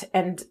upset.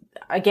 And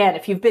again,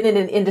 if you've been in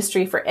an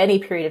industry for any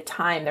period of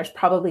time, there's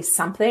probably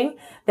something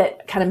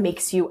that kind of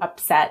makes you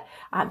upset.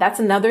 That's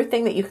another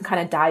thing that you can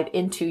kind of dive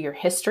into your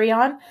history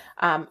on.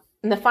 And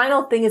the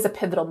final thing is a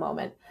pivotal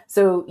moment.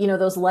 So,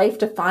 those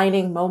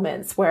life-defining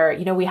moments where,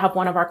 we have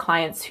one of our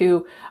clients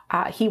who,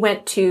 he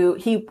went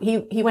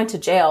to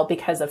jail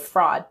because of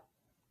fraud.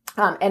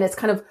 And it's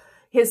kind of,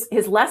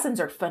 his lessons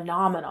are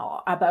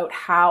phenomenal about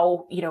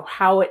how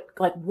it,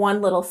 like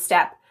one little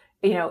step,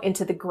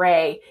 into the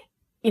gray,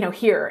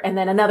 here, and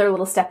then another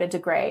little step into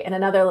gray and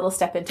another little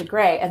step into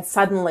gray. And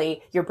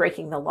suddenly you're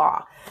breaking the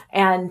law.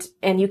 And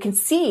you can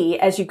see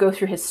as you go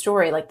through his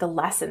story, like the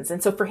lessons.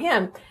 And so for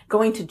him,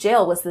 going to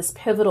jail was this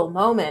pivotal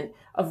moment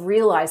of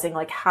realizing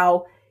like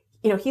how,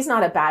 he's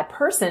not a bad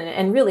person.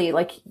 And really,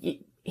 like,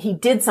 he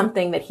did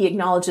something that he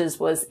acknowledges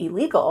was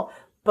illegal,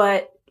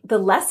 but the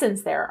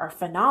lessons there are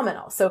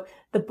phenomenal. So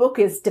the book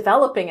is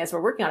developing as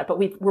we're working on it, but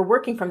we're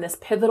working from this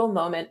pivotal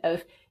moment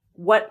of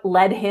what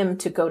led him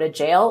to go to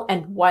jail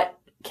and what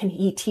can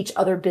he teach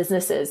other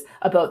businesses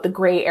about the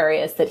gray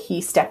areas that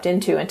he stepped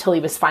into until he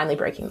was finally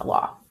breaking the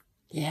law.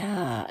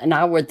 Yeah. And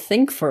I would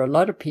think for a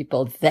lot of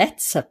people,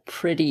 that's a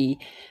pretty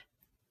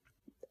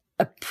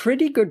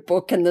good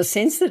book, in the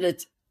sense that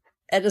it's,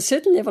 at a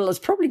certain level, it's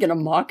probably going to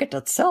market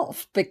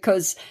itself,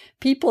 because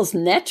people's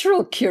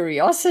natural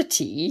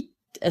curiosity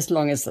as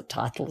long as the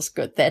title's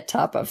good, that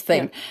type of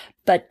thing. Yeah.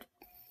 But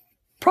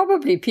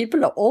probably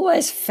people are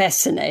always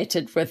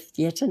fascinated with,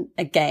 yet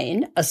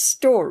again, a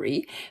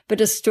story, but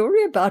a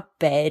story about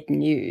bad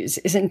news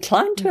is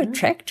inclined to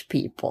attract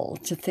people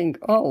to think,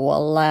 oh,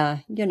 well,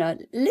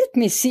 let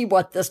me see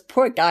what this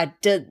poor guy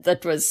did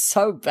that was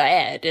so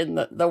bad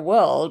in the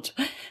world.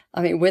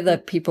 I mean, whether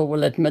people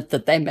will admit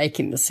that they're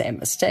making the same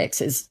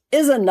mistakes is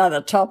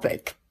another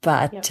topic,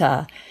 but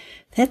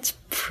that's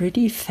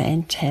pretty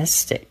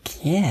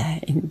fantastic. Yeah,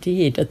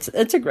 indeed.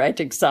 It's a great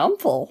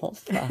example.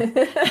 Yeah,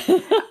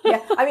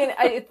 I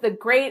mean, the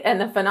great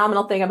and the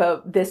phenomenal thing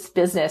about this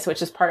business,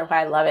 which is part of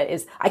why I love it,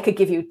 is I could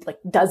give you like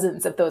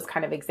dozens of those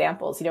kind of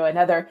examples. You know,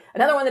 another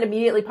one that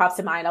immediately pops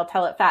to mind, I'll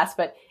tell it fast,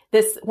 but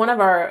one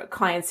of our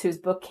clients whose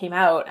book came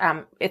out,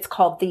 it's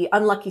called The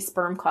Unlucky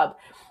Sperm Club.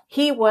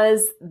 He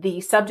was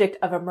the subject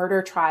of a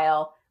murder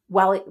trial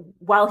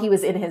while he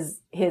was in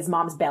his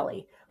mom's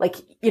belly. Like,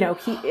 you know,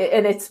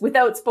 and it's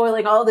without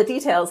spoiling all the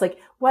details, like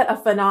what a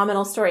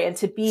phenomenal story. And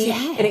to be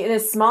in a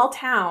small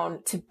town,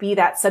 to be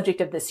that subject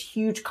of this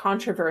huge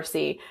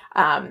controversy,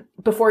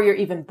 before you're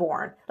even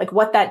born, like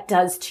what that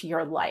does to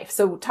your life.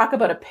 So talk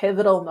about a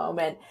pivotal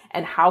moment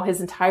and how his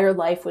entire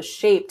life was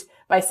shaped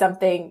by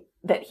something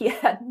that he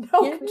had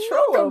no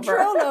control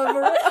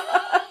over.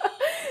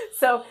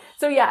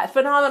 So yeah,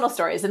 phenomenal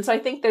stories. And so I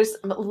think there's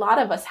a lot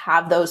of us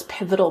have those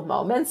pivotal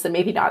moments, and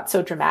maybe not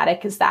so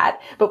dramatic as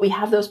that, but we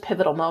have those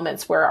pivotal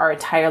moments where our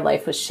entire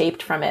life was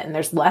shaped from it. And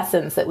there's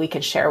lessons that we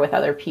can share with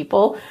other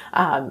people.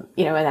 And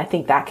I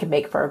think that can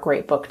make for a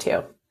great book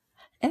too.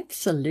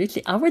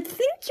 Absolutely. I would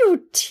think your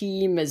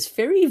team is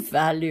very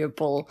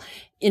valuable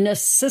in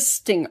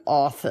assisting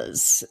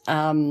authors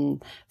from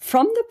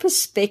the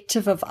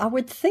perspective of, I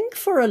would think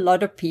for a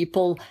lot of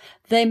people,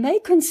 they may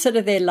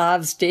consider their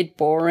lives dead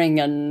boring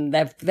and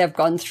they've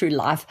gone through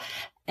life.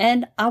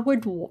 And I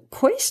would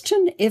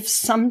question if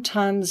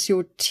sometimes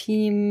your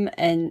team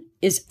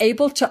is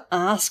able to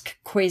ask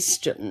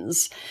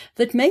questions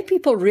that make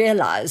people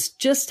realize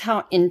just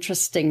how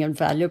interesting and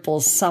valuable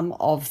some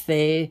of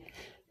their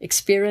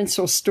experience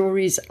or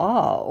stories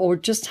are, or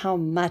just how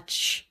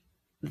much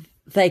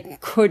they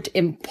could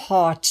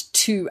impart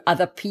to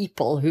other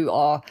people who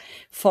are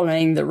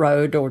following the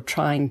road or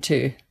trying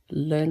to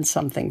learn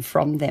something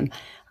from them.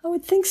 I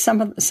would think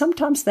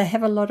sometimes they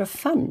have a lot of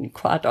fun,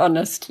 quite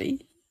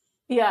honestly.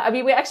 Yeah, I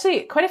mean,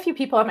 quite a few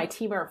people on my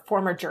team are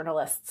former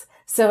journalists.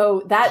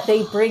 So that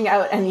they bring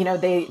out, and, you know,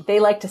 they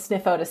like to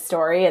sniff out a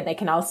story, and they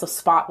can also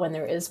spot when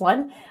there is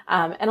one.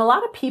 And a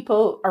lot of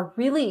people are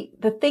really,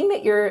 the thing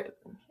that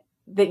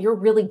you're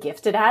really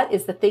gifted at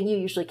is the thing you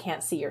usually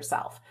can't see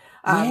yourself.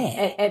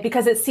 And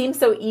because it seems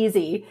so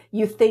easy,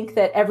 you think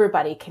that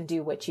everybody can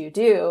do what you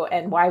do.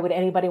 And why would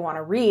anybody want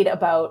to read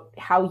about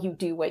how you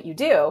do what you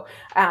do?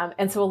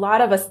 And so a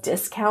lot of us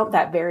discount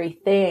that very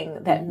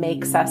thing that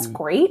makes us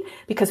great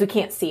because we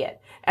can't see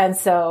it. And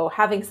so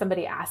having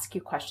somebody ask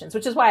you questions,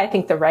 which is why I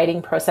think the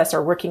writing process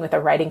or working with a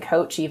writing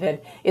coach even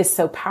is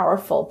so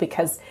powerful,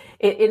 because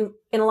in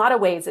a lot of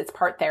ways it's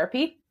part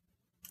therapy.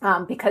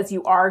 Because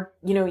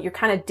you're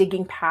kind of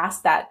digging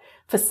past that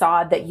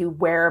facade that you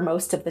wear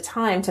most of the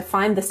time to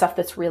find the stuff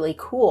that's really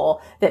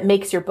cool, that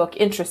makes your book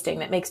interesting,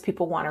 that makes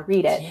people want to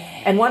read it.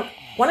 Yeah. And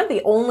one of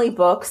the only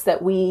books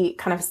that we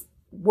kind of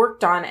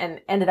worked on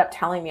and ended up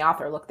telling the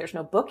author, look, there's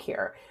no book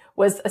here,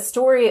 was a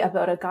story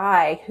about a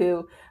guy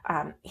who,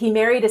 he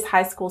married his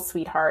high school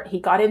sweetheart. He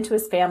got into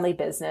his family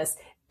business.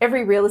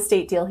 Every real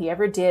estate deal he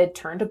ever did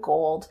turned to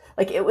gold.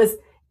 Like it was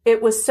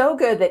so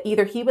good that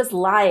either he was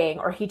lying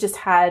or he just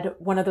had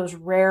one of those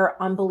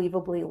rare,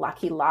 unbelievably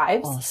lucky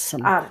lives.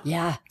 Awesome.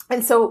 Yeah.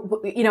 And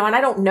so, and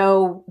I don't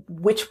know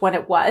which one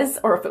it was,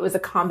 or if it was a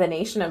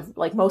combination of,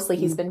 like, mostly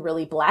he's been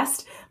really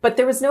blessed, but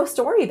there was no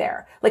story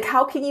there. Like,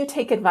 how can you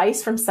take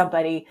advice from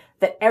somebody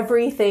that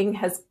everything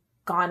has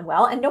gone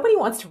well? And nobody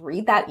wants to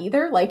read that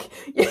either. Like,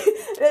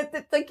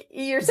 like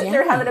you're sitting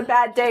there having a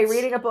bad day,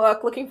 reading a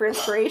book, looking for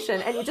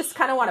inspiration, and you just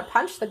kind of want to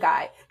punch the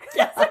guy because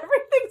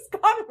everything's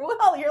gone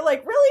well. You're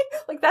like, really?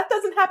 Like, that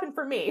doesn't happen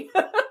for me.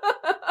 How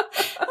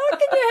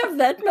can you have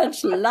that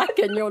much luck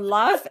in your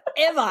life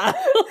ever?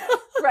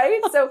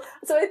 Right? So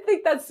I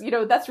think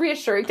that's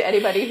reassuring to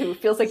anybody who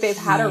feels like they've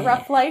had a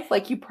rough life.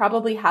 Like, you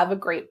probably have a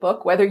great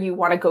book. Whether you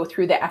want to go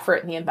through the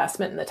effort and the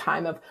investment and the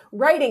time of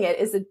writing it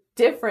is a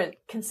different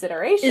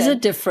consideration. Is a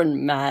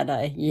different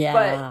matter.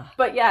 Yeah.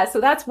 But yeah, so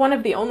that's one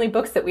of the only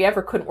books that we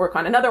ever couldn't work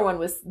on. Another one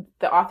was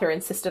the author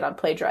insisted on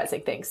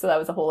plagiarizing things. So that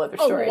was a whole other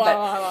story. Oh,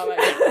 wow.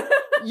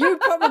 You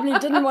probably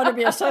didn't want to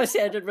be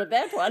associated with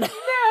that one.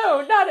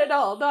 No, not at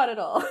all. Not at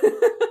all.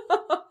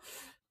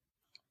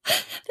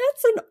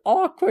 That's an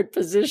awkward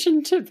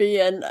position to be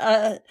in.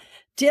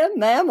 Dear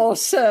ma'am or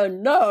sir,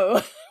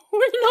 no,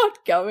 we're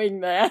not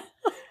going there.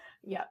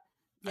 Yeah.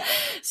 Yeah.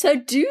 So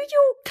do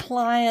your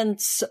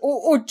clients,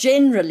 or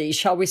generally,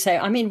 shall we say,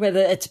 I mean, whether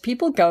it's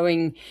people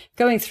going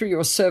through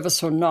your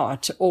service or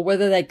not, or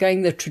whether they're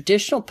going the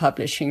traditional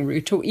publishing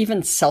route or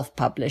even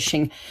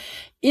self-publishing,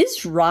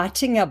 is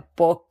writing a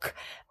book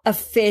a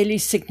fairly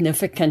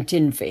significant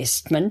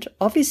investment.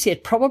 Obviously,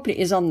 it probably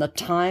is on the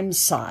time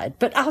side,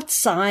 but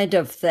outside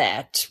of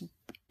that,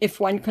 if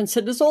one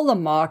considers all the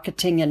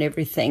marketing and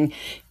everything,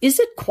 is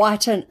it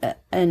quite an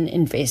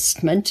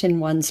investment in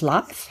one's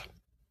life?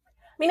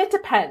 I mean, it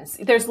depends.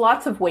 There's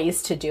lots of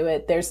ways to do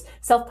it. There's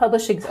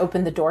self-publishing's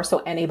opened the door so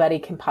anybody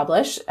can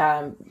publish.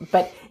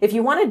 But if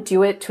you want to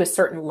do it to a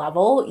certain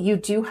level, you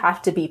do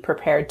have to be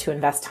prepared to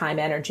invest time,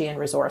 energy, and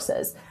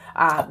resources.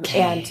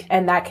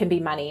 And that can be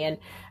money. And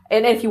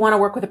if you want to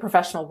work with a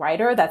professional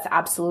writer, that's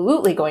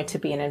absolutely going to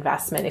be an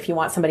investment. If you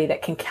want somebody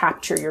that can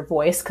capture your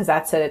voice, because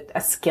that's a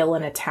skill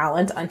and a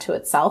talent unto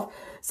itself.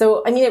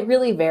 So, I mean, it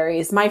really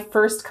varies. My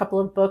first couple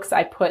of books,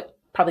 I put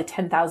probably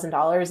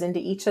 $10,000 into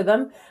each of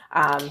them.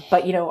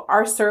 But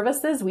our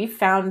services,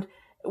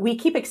 we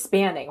keep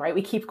expanding, right?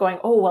 We keep going,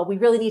 oh, well, we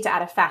really need to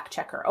add a fact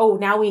checker. Oh,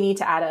 now we need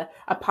to add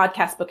a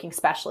podcast booking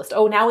specialist.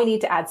 Oh, now we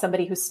need to add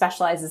somebody who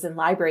specializes in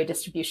library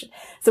distribution.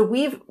 So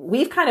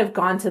we've kind of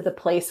gone to the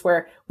place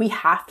where we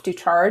have to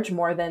charge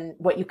more than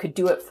what you could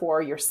do it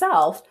for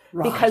yourself,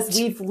 right? Because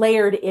we've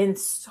layered in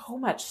so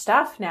much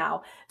stuff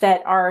now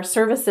that our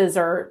services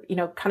are,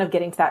 kind of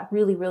getting to that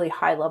really, really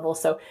high level.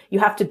 So you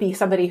have to be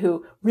somebody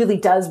who really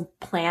does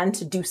plan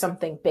to do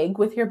something big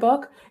with your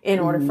book in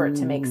order for it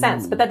to make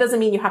sense. But that doesn't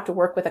mean you have to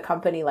work with a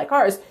company like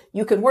ours.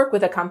 You can work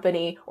with a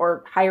company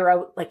or hire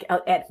out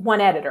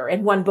one editor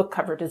and one book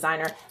cover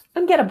designer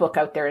and get a book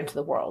out there into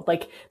the world.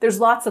 Like, there's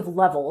lots of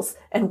levels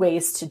and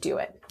ways to do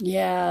it.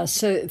 Yeah,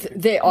 so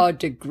there are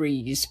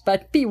degrees,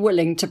 but be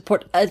willing to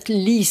put at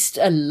least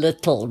a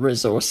little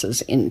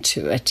resources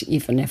into it,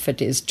 even if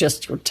it is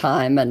just your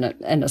time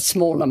and a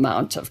small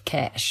amount of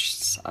cash.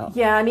 So.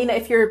 Yeah, I mean,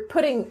 if you're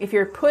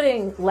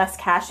putting less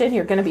cash in,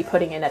 you're going to be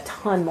putting in a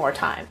ton more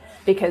time,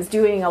 because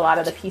doing a lot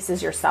of the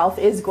pieces yourself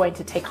is going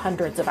to take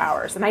hundreds of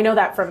hours. And I know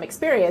that from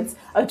experience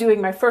of doing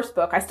my first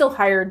book. I still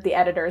hired the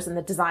editors and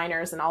the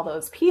designers and all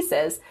those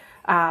pieces.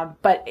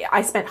 But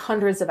I spent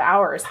hundreds of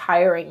hours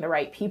hiring the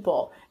right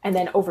people and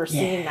then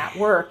overseeing that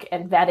work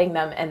and vetting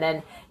them and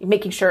then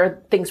making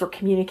sure things were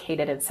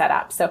communicated and set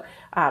up. So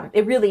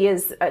it really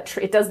is,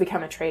 it does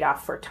become a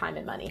trade-off for time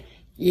and money.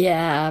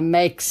 Yeah,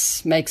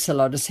 makes a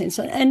lot of sense.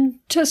 And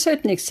to a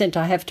certain extent,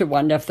 I have to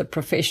wonder if the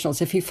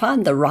professionals, if you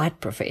find the right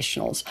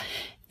professionals,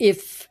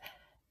 if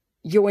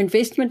your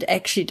investment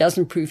actually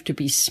doesn't prove to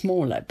be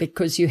smaller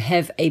because you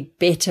have a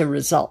better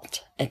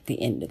result at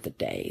the end of the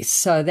day.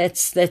 So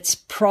that's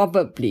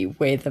probably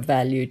where the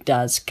value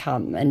does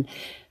come. And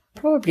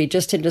probably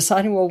just in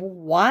deciding, well,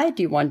 why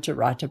do you want to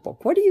write a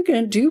book? What are you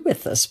going to do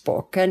with this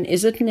book? And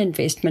is it an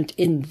investment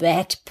in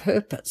that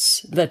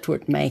purpose that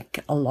would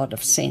make a lot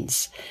of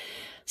sense?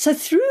 So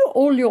through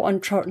all your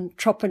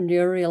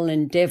entrepreneurial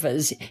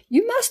endeavors,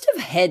 you must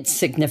have had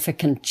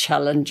significant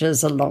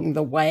challenges along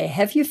the way.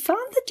 Have you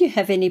found that you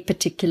have any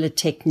particular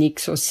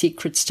techniques or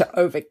secrets to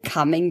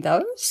overcoming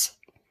those?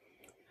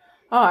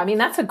 Oh, I mean,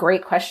 that's a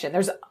great question.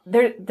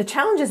 The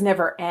challenges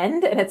never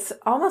end, and it's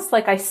almost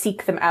like I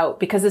seek them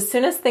out, because as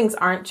soon as things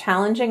aren't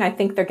challenging, I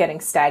think they're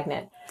getting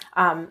stagnant.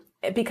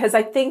 Because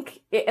I think,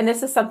 and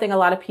this is something a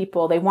lot of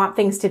people, they want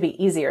things to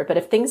be easier, but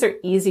if things are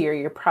easier,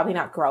 you're probably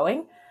not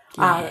growing.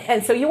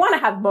 And so you want to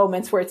have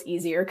moments where it's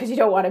easier, because you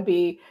don't want to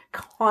be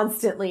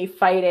constantly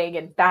fighting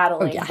and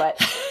battling.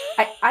 But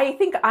I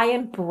think I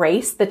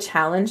embrace the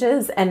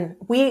challenges, and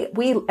we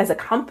as a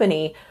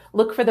company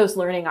look for those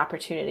learning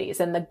opportunities.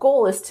 And the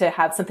goal is to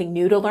have something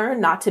new to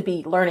learn, not to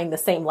be learning the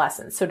same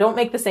lessons. So don't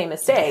make the same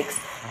mistakes,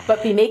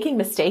 but be making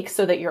mistakes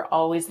so that you're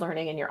always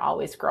learning and you're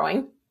always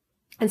growing.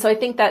 And so I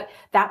think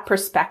that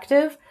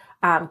perspective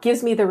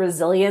gives me the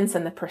resilience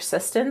and the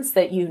persistence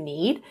that you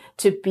need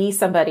to be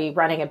somebody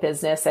running a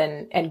business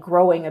and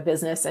growing a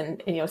business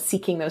and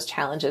seeking those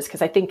challenges.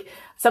 Because I think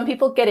some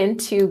people get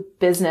into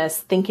business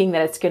thinking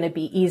that it's going to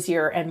be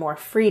easier and more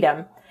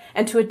freedom.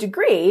 And to a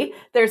degree,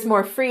 there's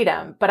more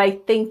freedom. But I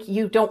think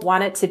you don't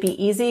want it to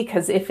be easy,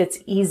 because if it's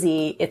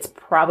easy, it's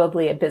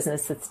probably a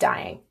business that's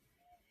dying.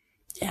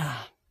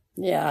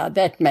 Yeah,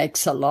 that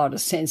makes a lot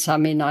of sense. I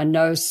mean, I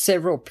know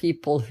several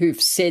people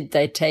who've said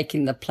they're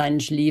taking the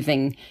plunge,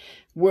 leaving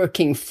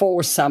working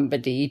for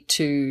somebody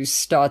to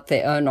start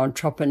their own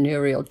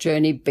entrepreneurial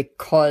journey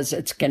because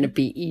it's going to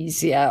be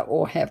easier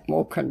or have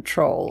more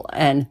control.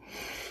 And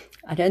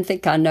I don't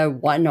think I know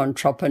one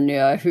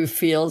entrepreneur who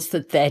feels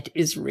that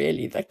is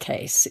really the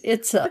case.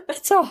 It's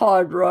a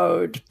hard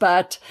road,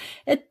 but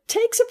it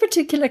takes a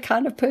particular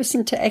kind of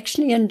person to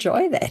actually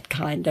enjoy that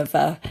kind of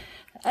a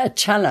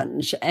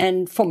challenge.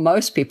 And for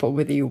most people,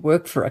 whether you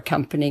work for a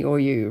company or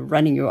you're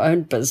running your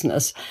own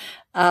business,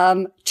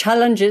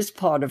 challenge is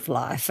part of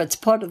life. It's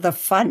part of the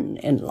fun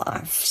in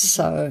life.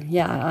 So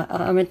yeah,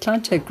 I'm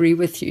inclined to agree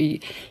with you.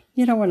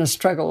 You don't want to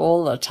struggle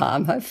all the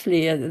time.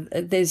 Hopefully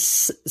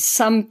there's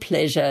some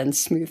pleasure and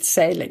smooth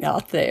sailing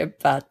out there,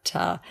 but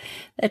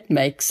it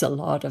makes a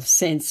lot of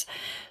sense.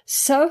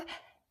 So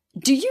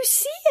do you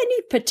see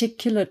any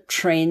particular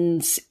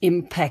trends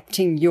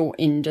impacting your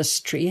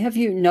industry? Have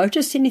you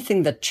noticed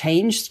anything that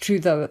changed through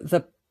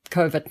the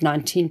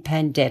COVID-19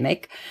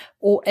 pandemic,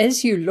 or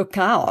as you look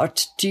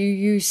out, do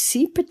you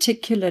see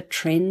particular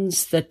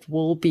trends that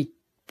will be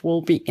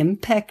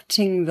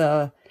impacting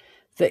the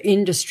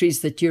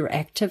industries that you're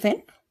active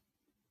in?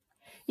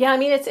 Yeah, I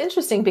mean, it's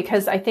interesting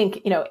because I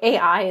think,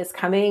 AI is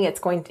coming.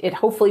 It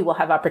hopefully will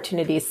have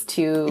opportunities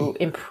to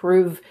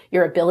improve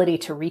your ability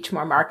to reach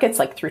more markets,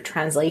 like through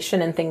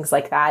translation and things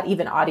like that,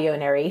 even audio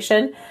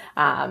narration.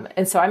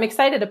 And so I'm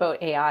excited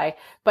about AI,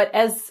 but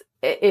as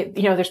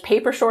there's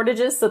paper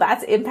shortages, so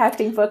that's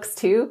impacting books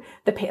too.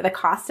 The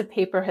cost of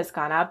paper has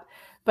gone up,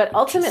 but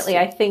ultimately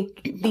I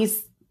think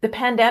the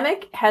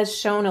pandemic has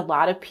shown a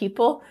lot of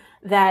people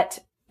that,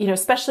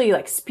 especially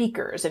like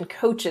speakers and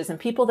coaches and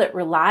people that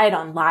relied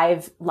on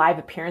live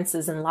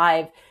appearances and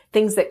live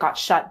things that got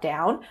shut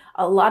down.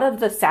 A lot of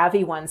the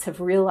savvy ones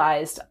have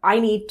realized I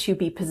need to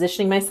be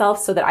positioning myself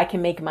so that I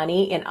can make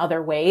money in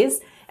other ways.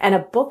 And a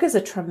book is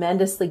a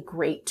tremendously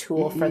great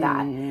tool for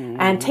that.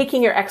 And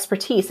taking your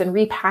expertise and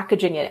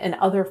repackaging it in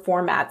other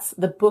formats,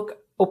 the book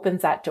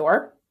opens that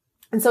door.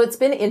 And so it's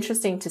been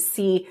interesting to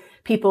see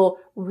people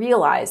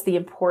realize the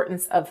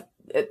importance of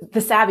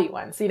the savvy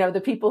ones,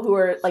 the people who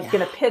are going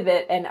to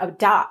pivot and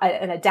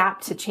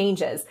adapt to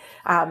changes.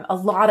 A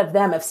lot of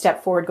them have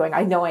stepped forward going,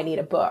 I know I need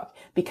a book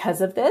because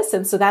of this.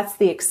 And so that's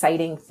the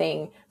exciting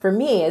thing for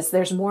me is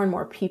there's more and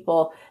more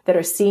people that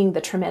are seeing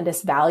the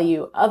tremendous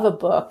value of a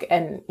book.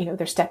 And,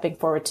 they're stepping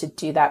forward to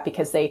do that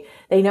because they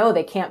know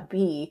they can't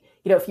be,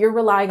 if you're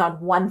relying on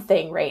one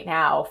thing right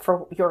now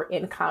for your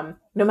income,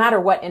 no matter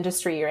what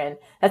industry you're in,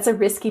 that's a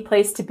risky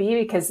place to be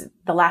because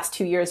the last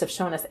 2 years have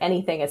shown us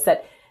anything. It's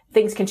that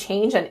things can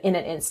change in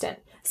an instant.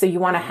 So you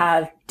want to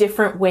have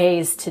different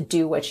ways to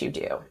do what you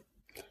do.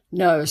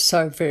 No,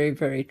 so very,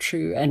 very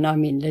true. And I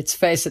mean, let's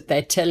face it,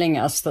 they're telling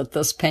us that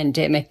this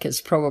pandemic is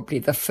probably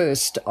the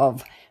first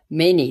of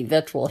many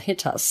that will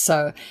hit us.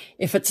 So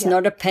if it's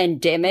not a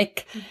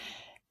pandemic,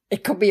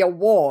 it could be a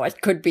war.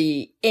 It could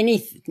be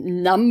any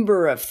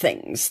number of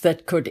things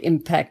that could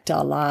impact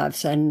our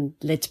lives. And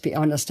let's be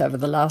honest, over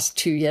the last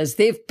 2 years,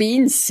 there have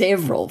been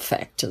several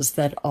factors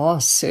that are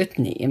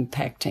certainly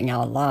impacting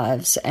our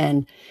lives.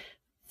 And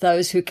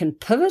those who can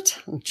pivot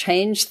and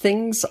change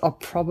things are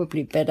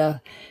probably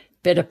better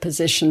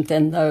positioned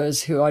than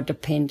those who are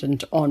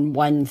dependent on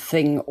one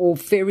thing or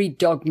very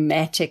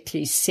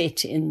dogmatically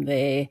set in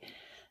their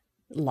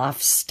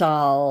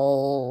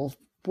lifestyle,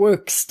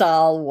 work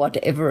style,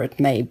 whatever it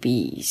may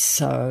be.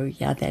 So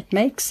yeah, that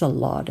makes a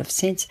lot of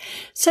sense.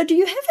 So do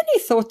you have any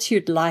thoughts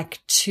you'd like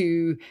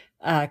to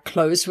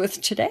close with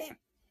today?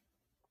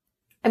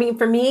 I mean,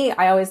 for me,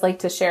 I always like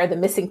to share the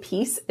missing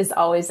piece is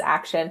always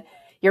action.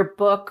 Your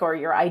book or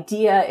your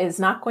idea is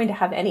not going to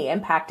have any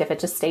impact if it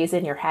just stays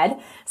in your head.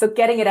 So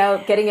getting it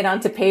out, getting it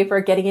onto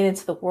paper, getting it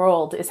into the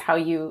world is how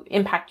you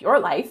impact your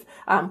life.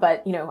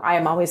 But, I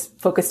am always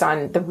focused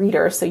on the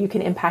reader so you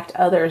can impact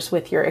others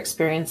with your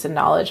experience and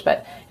knowledge.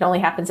 But it only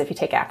happens if you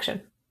take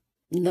action.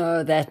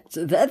 No,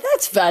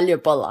 that's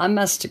valuable. I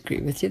must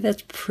agree with you.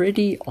 That's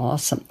pretty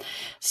awesome.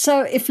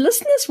 So if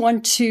listeners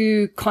want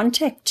to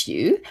contact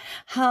you,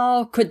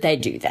 how could they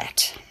do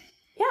that?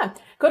 Yeah.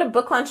 Go to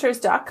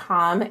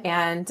booklaunchers.com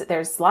and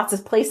there's lots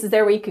of places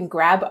there where you can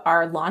grab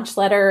our launch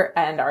letter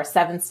and our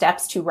 7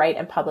 steps to write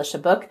and publish a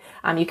book.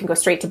 You can go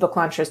straight to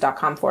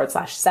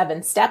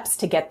booklaunchers.com/7 steps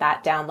to get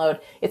that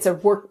download. It's a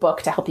workbook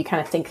to help you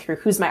kind of think through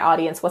who's my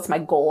audience, what's my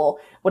goal,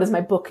 what does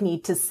my book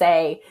need to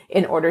say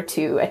in order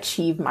to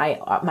achieve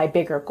my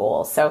bigger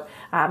goal. So,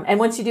 and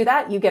once you do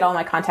that, you get all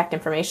my contact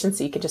information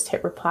so you can just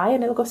hit reply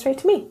and it'll go straight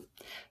to me.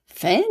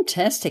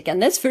 Fantastic.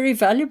 And that's very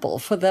valuable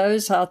for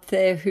those out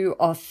there who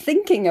are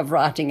thinking of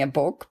writing a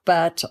book,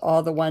 but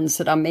are the ones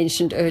that I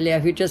mentioned earlier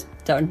who just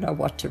don't know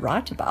what to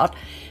write about.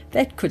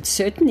 That could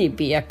certainly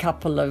be a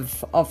couple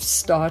of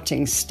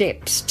starting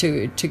steps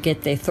to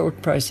get their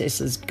thought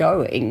processes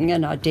going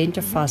and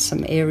identify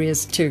some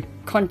areas to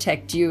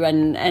contact you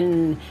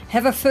and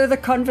have a further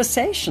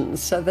conversation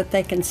so that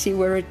they can see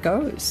where it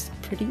goes.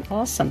 Pretty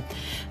awesome.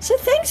 So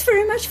thanks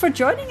very much for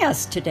joining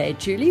us today,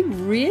 Julie.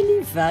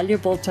 Really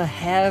valuable to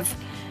have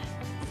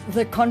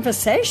the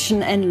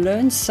conversation and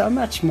learn so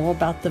much more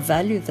about the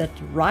value that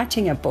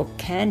writing a book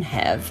can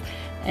have,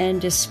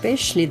 and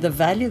especially the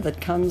value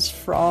that comes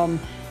from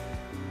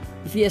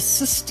the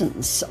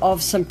assistance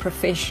of some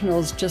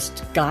professionals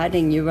just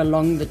guiding you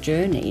along the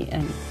journey,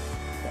 and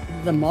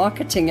the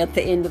marketing at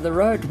the end of the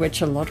road,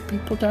 which a lot of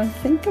people don't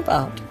think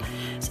about.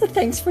 So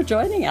thanks for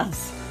joining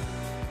us.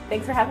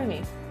 Thanks for having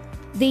me.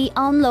 The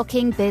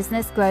Unlocking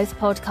Business Growth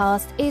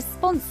podcast is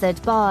sponsored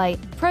by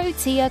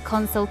Protea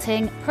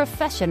Consulting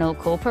Professional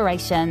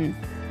Corporation.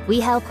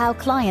 We help our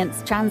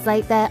clients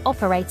translate their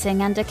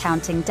operating and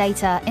accounting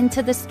data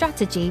into the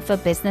strategy for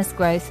business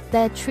growth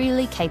they're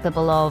truly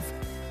capable of.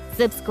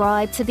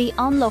 Subscribe to the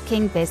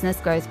Unlocking Business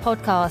Growth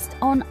podcast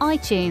on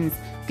iTunes,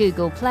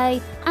 Google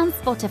Play, and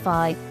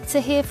Spotify to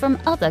hear from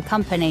other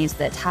companies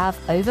that have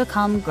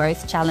overcome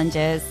growth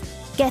challenges.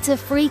 Get a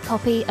free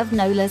copy of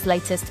Nola's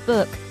latest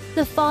book,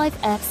 The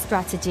 5F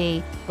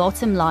Strategy,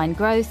 Bottom Line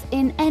Growth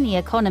in Any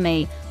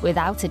Economy,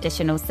 without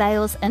additional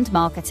sales and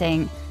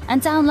marketing,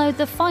 and download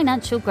the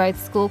Financial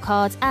Growth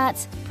Scorecard at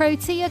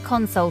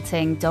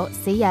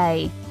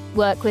proteaconsulting.ca.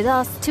 Work with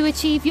us to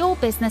achieve your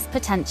business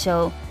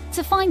potential.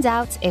 To find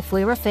out if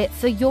we're a fit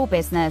for your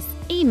business,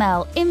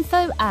 email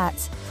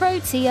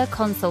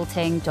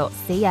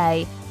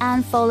info@proteaconsulting.ca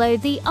and follow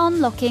the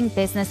Unlocking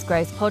Business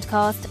Growth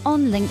podcast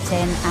on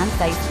LinkedIn and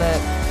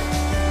Facebook.